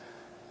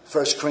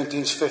 1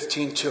 Corinthians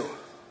 15:2.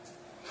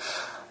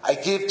 I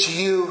give to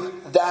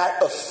you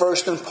that of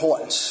first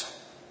importance,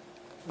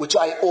 which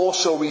I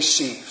also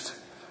received,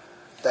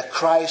 that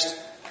Christ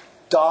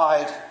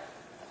died,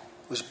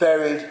 was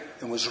buried,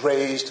 and was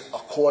raised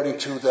according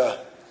to the...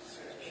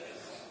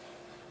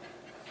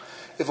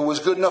 If it was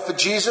good enough for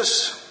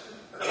Jesus,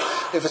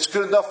 if it's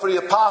good enough for the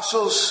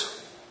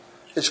apostles,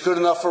 it's good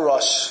enough for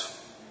us.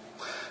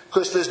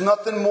 Because there's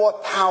nothing more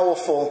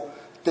powerful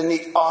than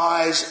the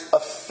eyes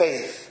of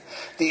faith.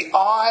 The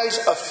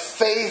eyes of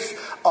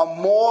faith are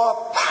more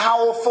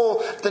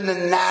powerful than the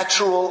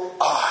natural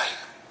eye.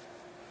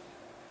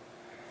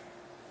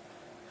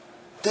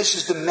 This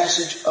is the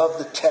message of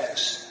the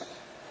text.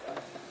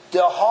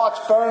 Their hearts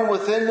burned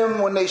within them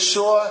when they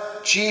saw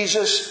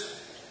Jesus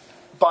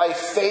by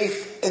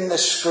faith in the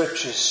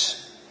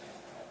Scriptures.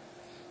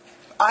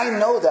 I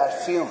know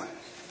that feeling.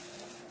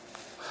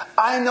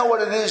 I know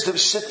what it is to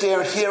sit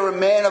there and hear a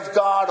man of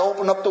God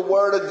open up the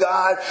Word of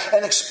God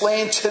and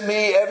explain to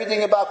me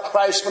everything about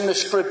Christ from the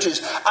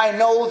Scriptures. I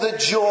know the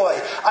joy.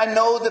 I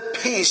know the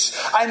peace.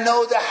 I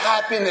know the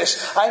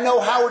happiness. I know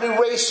how it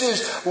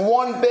erases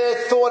one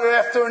bad thought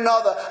after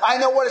another. I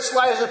know what it's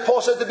like, as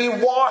Paul said, to be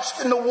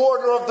washed in the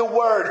water of the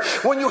Word.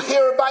 When you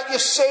hear about your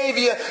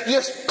Savior,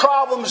 your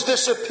problems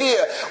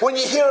disappear. When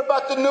you hear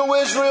about the new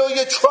Israel,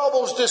 your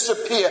troubles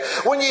disappear.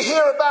 When you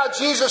hear about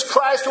Jesus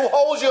Christ who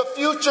holds your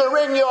future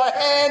in your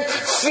hand,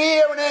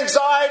 fear and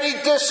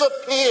anxiety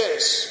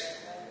disappears.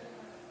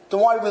 Then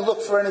why do we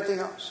look for anything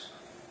else?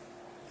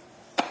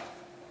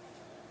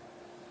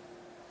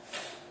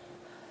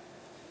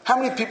 How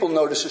many people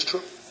know this is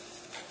true?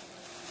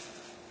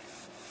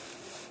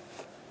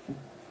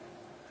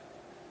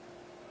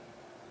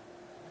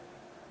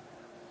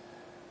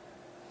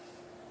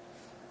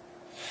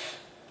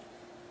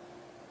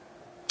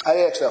 I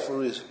ask that for a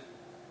reason.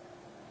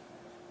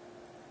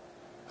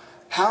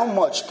 How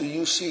much do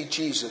you see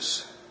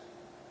Jesus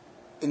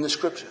in the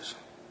Scriptures?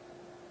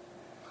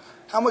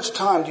 How much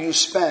time do you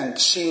spend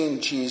seeing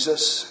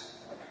Jesus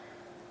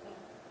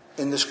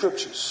in the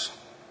Scriptures?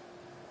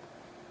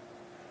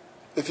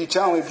 If you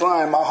tell me,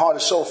 Brian, my heart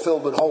is so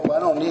filled with hope, I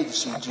don't need to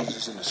see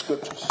Jesus in the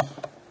Scriptures,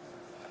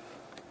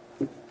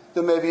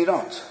 then maybe you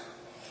don't.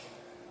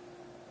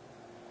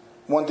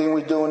 One thing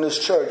we do in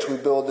this church, we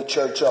build the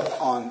church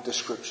up on the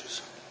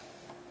Scriptures.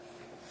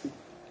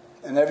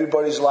 And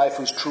everybody's life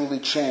was truly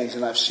changed,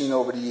 and I've seen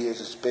over the years,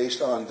 it's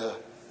based on the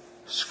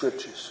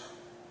Scriptures.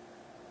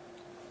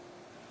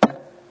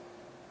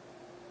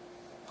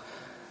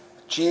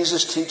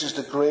 Jesus teaches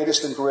the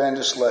greatest and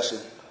grandest lesson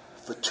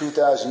for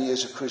 2,000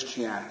 years of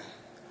Christianity.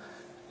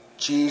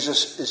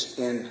 Jesus is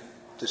in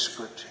the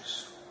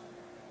Scriptures.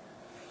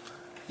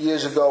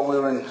 Years ago, we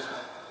were in, I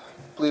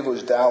believe it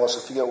was Dallas,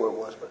 I forget where it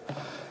was,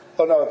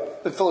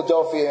 in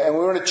Philadelphia, and we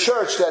were in a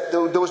church that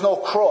there was no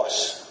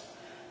cross.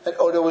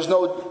 Or there was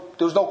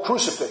no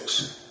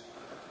crucifix,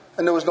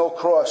 and there was no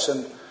cross,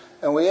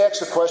 and we asked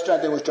the question. I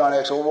think it was John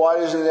asked, "Well, why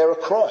isn't there a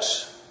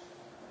cross?"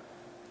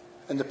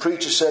 And the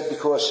preacher said,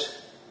 "Because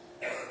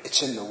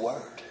it's in the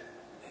Word.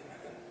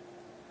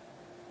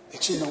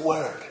 It's in the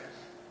Word."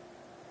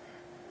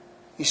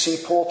 You see,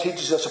 Paul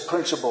teaches us a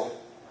principle: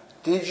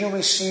 did you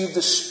receive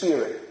the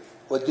Spirit,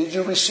 or did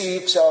you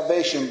receive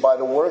salvation by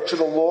the works of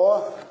the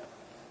law,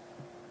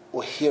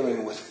 or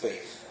hearing with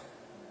faith?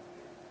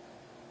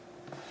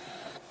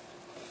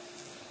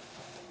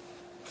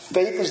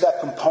 Faith is that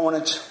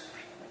component.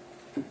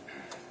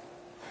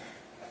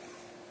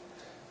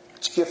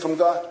 It's a gift from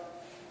God.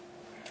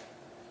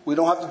 We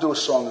don't have to do a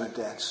song and a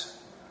dance.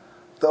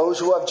 Those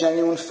who have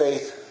genuine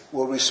faith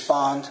will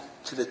respond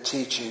to the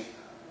teaching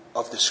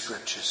of the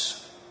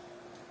Scriptures.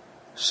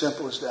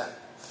 Simple as that.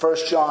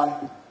 1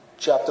 John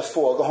chapter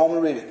 4. Go home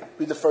and read it.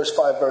 Read the first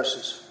 5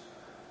 verses.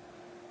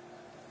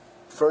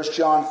 1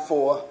 John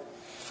 4,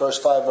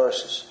 first 5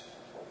 verses.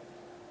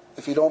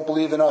 If you don't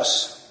believe in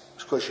us,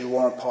 it's because you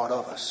weren't part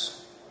of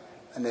us.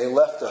 And they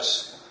left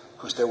us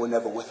because they were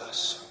never with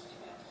us.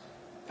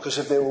 Because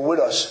if they were with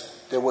us,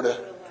 they would have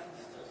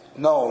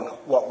known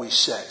what we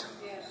said.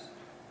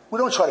 We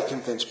don't try to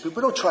convince people.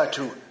 We don't try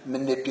to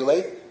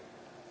manipulate.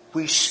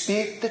 We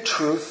speak the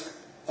truth,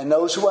 and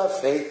those who have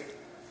faith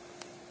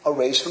are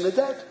raised from the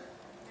dead.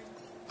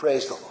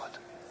 Praise the Lord.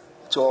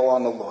 It's all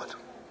on the Lord.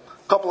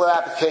 A couple of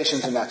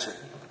applications and that's it.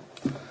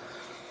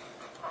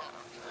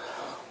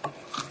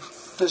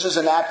 This is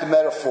an apt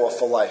metaphor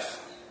for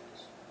life.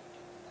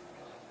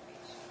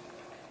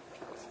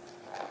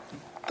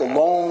 The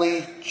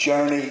lonely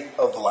journey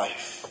of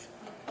life.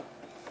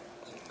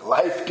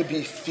 Life could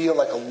feel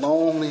like a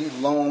lonely,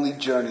 lonely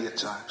journey at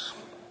times.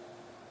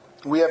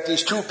 We have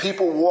these two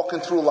people walking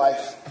through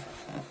life.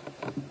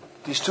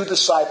 These two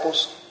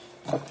disciples,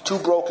 two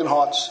broken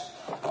hearts,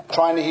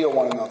 trying to heal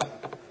one another.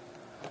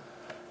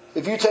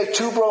 If you take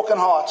two broken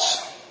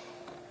hearts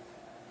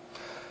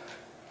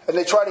and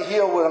they try to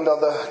heal one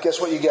another,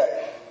 guess what you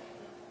get?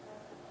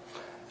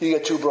 You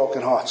get two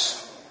broken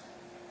hearts.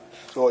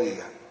 That's all you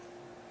get.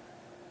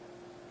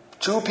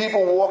 Two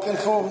people walking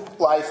through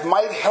life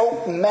might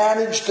help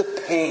manage the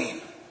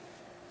pain.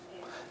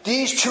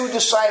 These two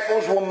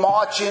disciples were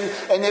marching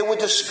and they were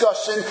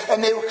discussing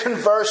and they were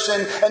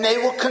conversing and they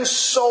were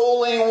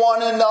consoling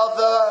one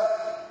another.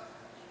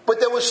 But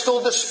they were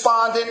still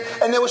despondent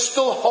and they were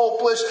still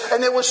hopeless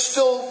and they were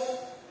still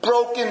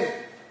broken.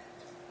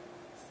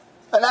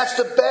 And that's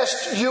the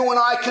best you and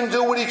I can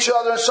do with each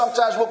other. And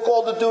sometimes we're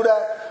called to do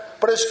that.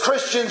 But as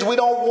Christians, we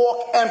don't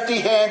walk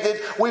empty-handed.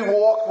 We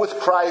walk with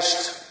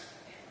Christ.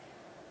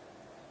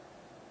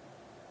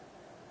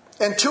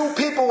 And two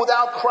people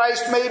without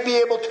Christ may be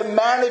able to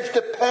manage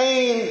the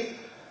pain,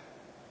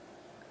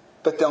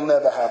 but they'll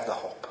never have the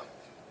hope.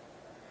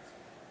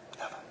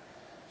 Never.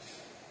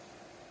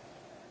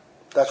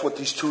 That's what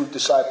these two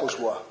disciples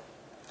were.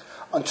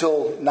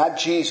 Until not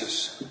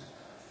Jesus,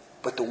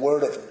 but the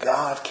Word of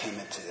God came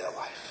into their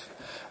life.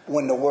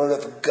 When the Word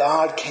of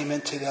God came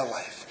into their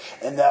life,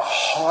 and their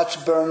hearts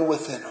burned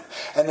within them,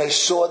 and they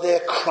saw their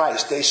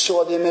Christ, they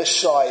saw their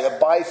Messiah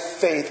by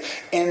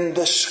faith in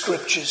the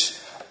Scriptures,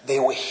 they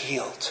were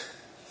healed.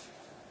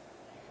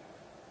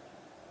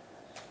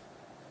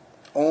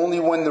 Only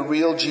when the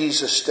real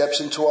Jesus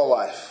steps into our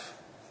life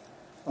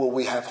will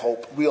we have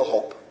hope, real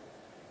hope.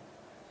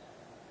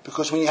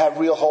 Because when you have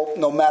real hope,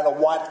 no matter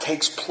what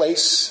takes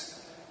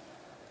place,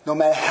 no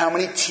matter how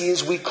many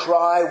tears we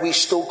cry, we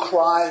still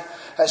cry.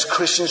 As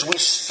Christians, we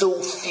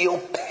still feel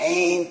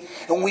pain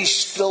and we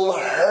still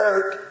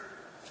hurt.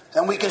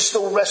 And we can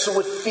still wrestle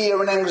with fear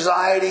and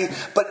anxiety,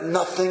 but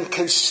nothing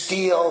can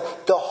steal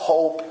the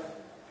hope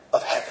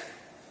of heaven.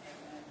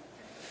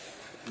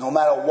 No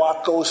matter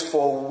what goes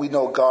forward, we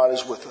know God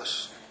is with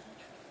us.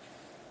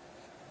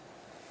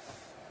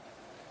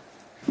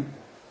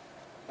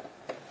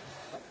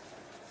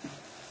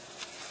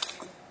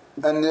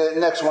 And the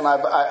next one,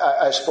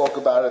 I spoke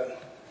about it.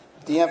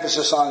 The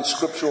emphasis on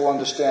scriptural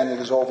understanding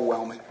is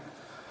overwhelming.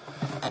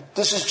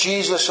 This is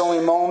Jesus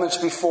only moments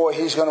before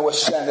he's going to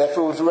ascend.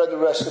 After we've read the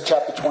rest of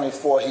chapter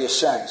 24, he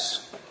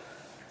ascends.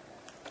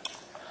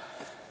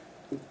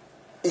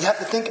 You have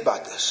to think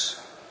about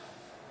this.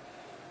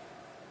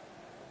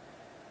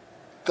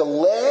 The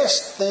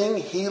last thing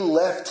he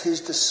left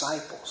his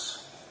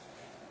disciples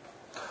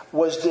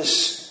was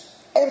this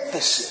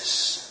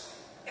emphasis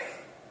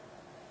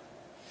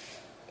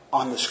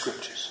on the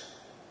Scriptures.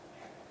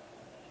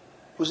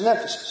 It was an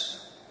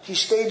emphasis. He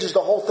stages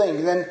the whole thing,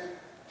 and then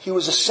he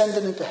was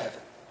ascended into heaven.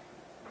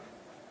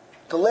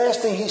 The last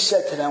thing he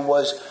said to them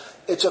was,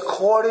 it's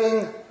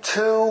according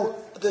to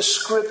the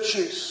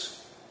Scriptures.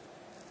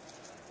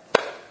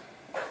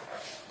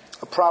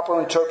 A proper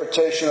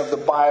interpretation of the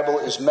Bible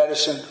is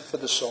medicine for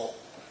the soul.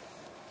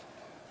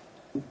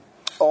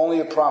 Only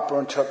a proper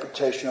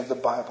interpretation of the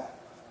Bible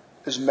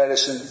is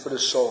medicine for the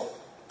soul.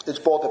 It's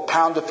both a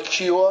pound of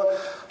cure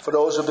for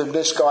those who have been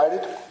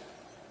misguided.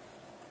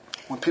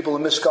 When people are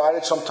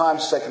misguided,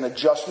 sometimes it's like an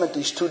adjustment.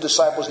 These two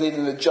disciples needed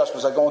an adjustment.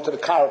 It's like going to the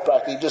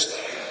chiropractor.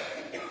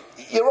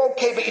 You're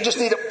okay, but you just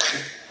need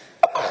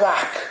a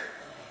crack.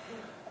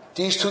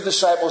 These two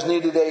disciples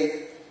needed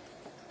a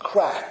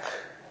crack.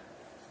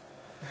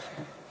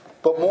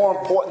 But more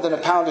important than a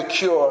pound of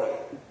cure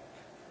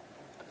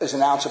is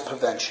an ounce of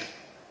prevention.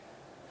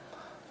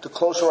 The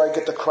closer I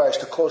get to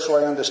Christ, the closer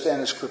I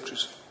understand the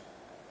Scriptures,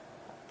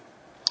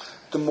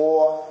 the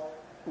more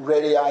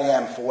ready I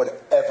am for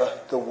whatever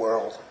the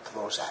world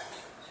throws at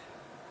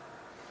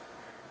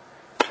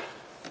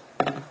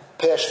me.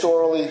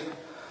 Pastorally,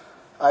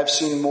 I've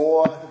seen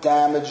more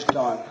damage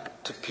done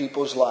to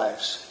people's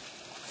lives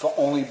for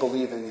only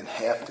believing in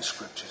half the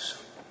Scriptures.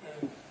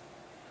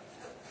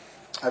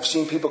 I've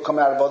seen people come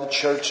out of other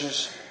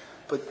churches,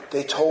 but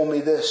they told me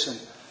this and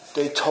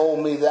they told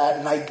me that,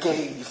 and I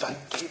gave a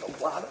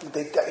lot.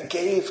 I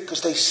gave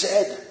because they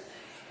said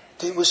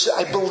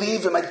I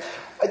believe him.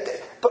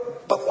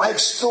 But life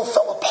still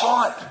fell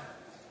apart.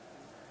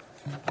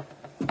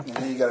 And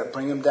then you got to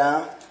bring them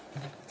down,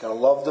 got to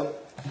love them,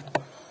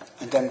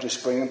 and then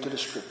just bring them to the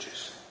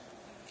Scriptures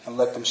and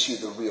let them see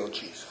the real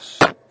Jesus.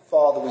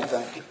 Father, we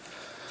thank you.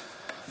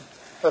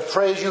 I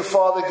praise you,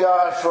 Father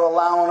God, for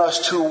allowing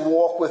us to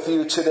walk with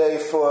you today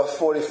for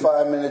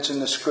 45 minutes in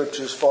the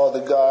Scriptures,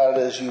 Father God,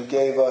 as you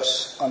gave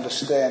us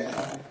understanding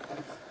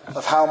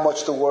of how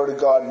much the Word of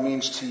God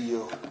means to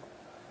you.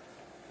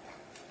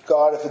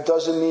 God, if it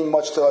doesn't mean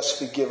much to us,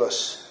 forgive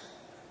us.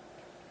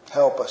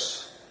 Help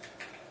us.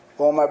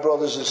 All my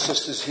brothers and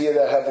sisters here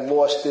that have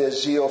lost their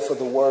zeal for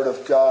the Word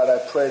of God,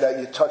 I pray that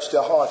you touch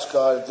their hearts,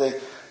 God,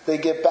 they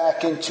get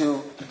back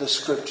into the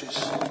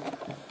Scriptures.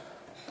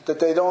 That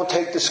they don't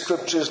take the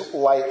Scriptures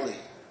lightly.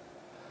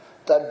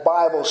 That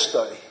Bible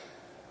study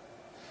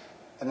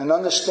and an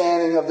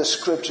understanding of the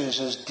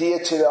Scriptures is dear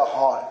to their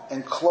heart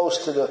and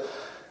close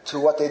to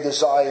what they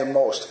desire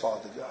most,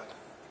 Father God.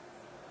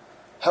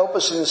 Help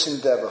us in this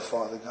endeavor,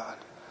 Father God.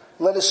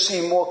 Let us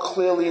see more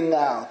clearly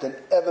now than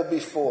ever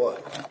before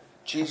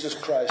Jesus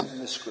Christ in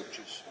the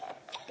Scriptures.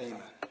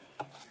 Amen.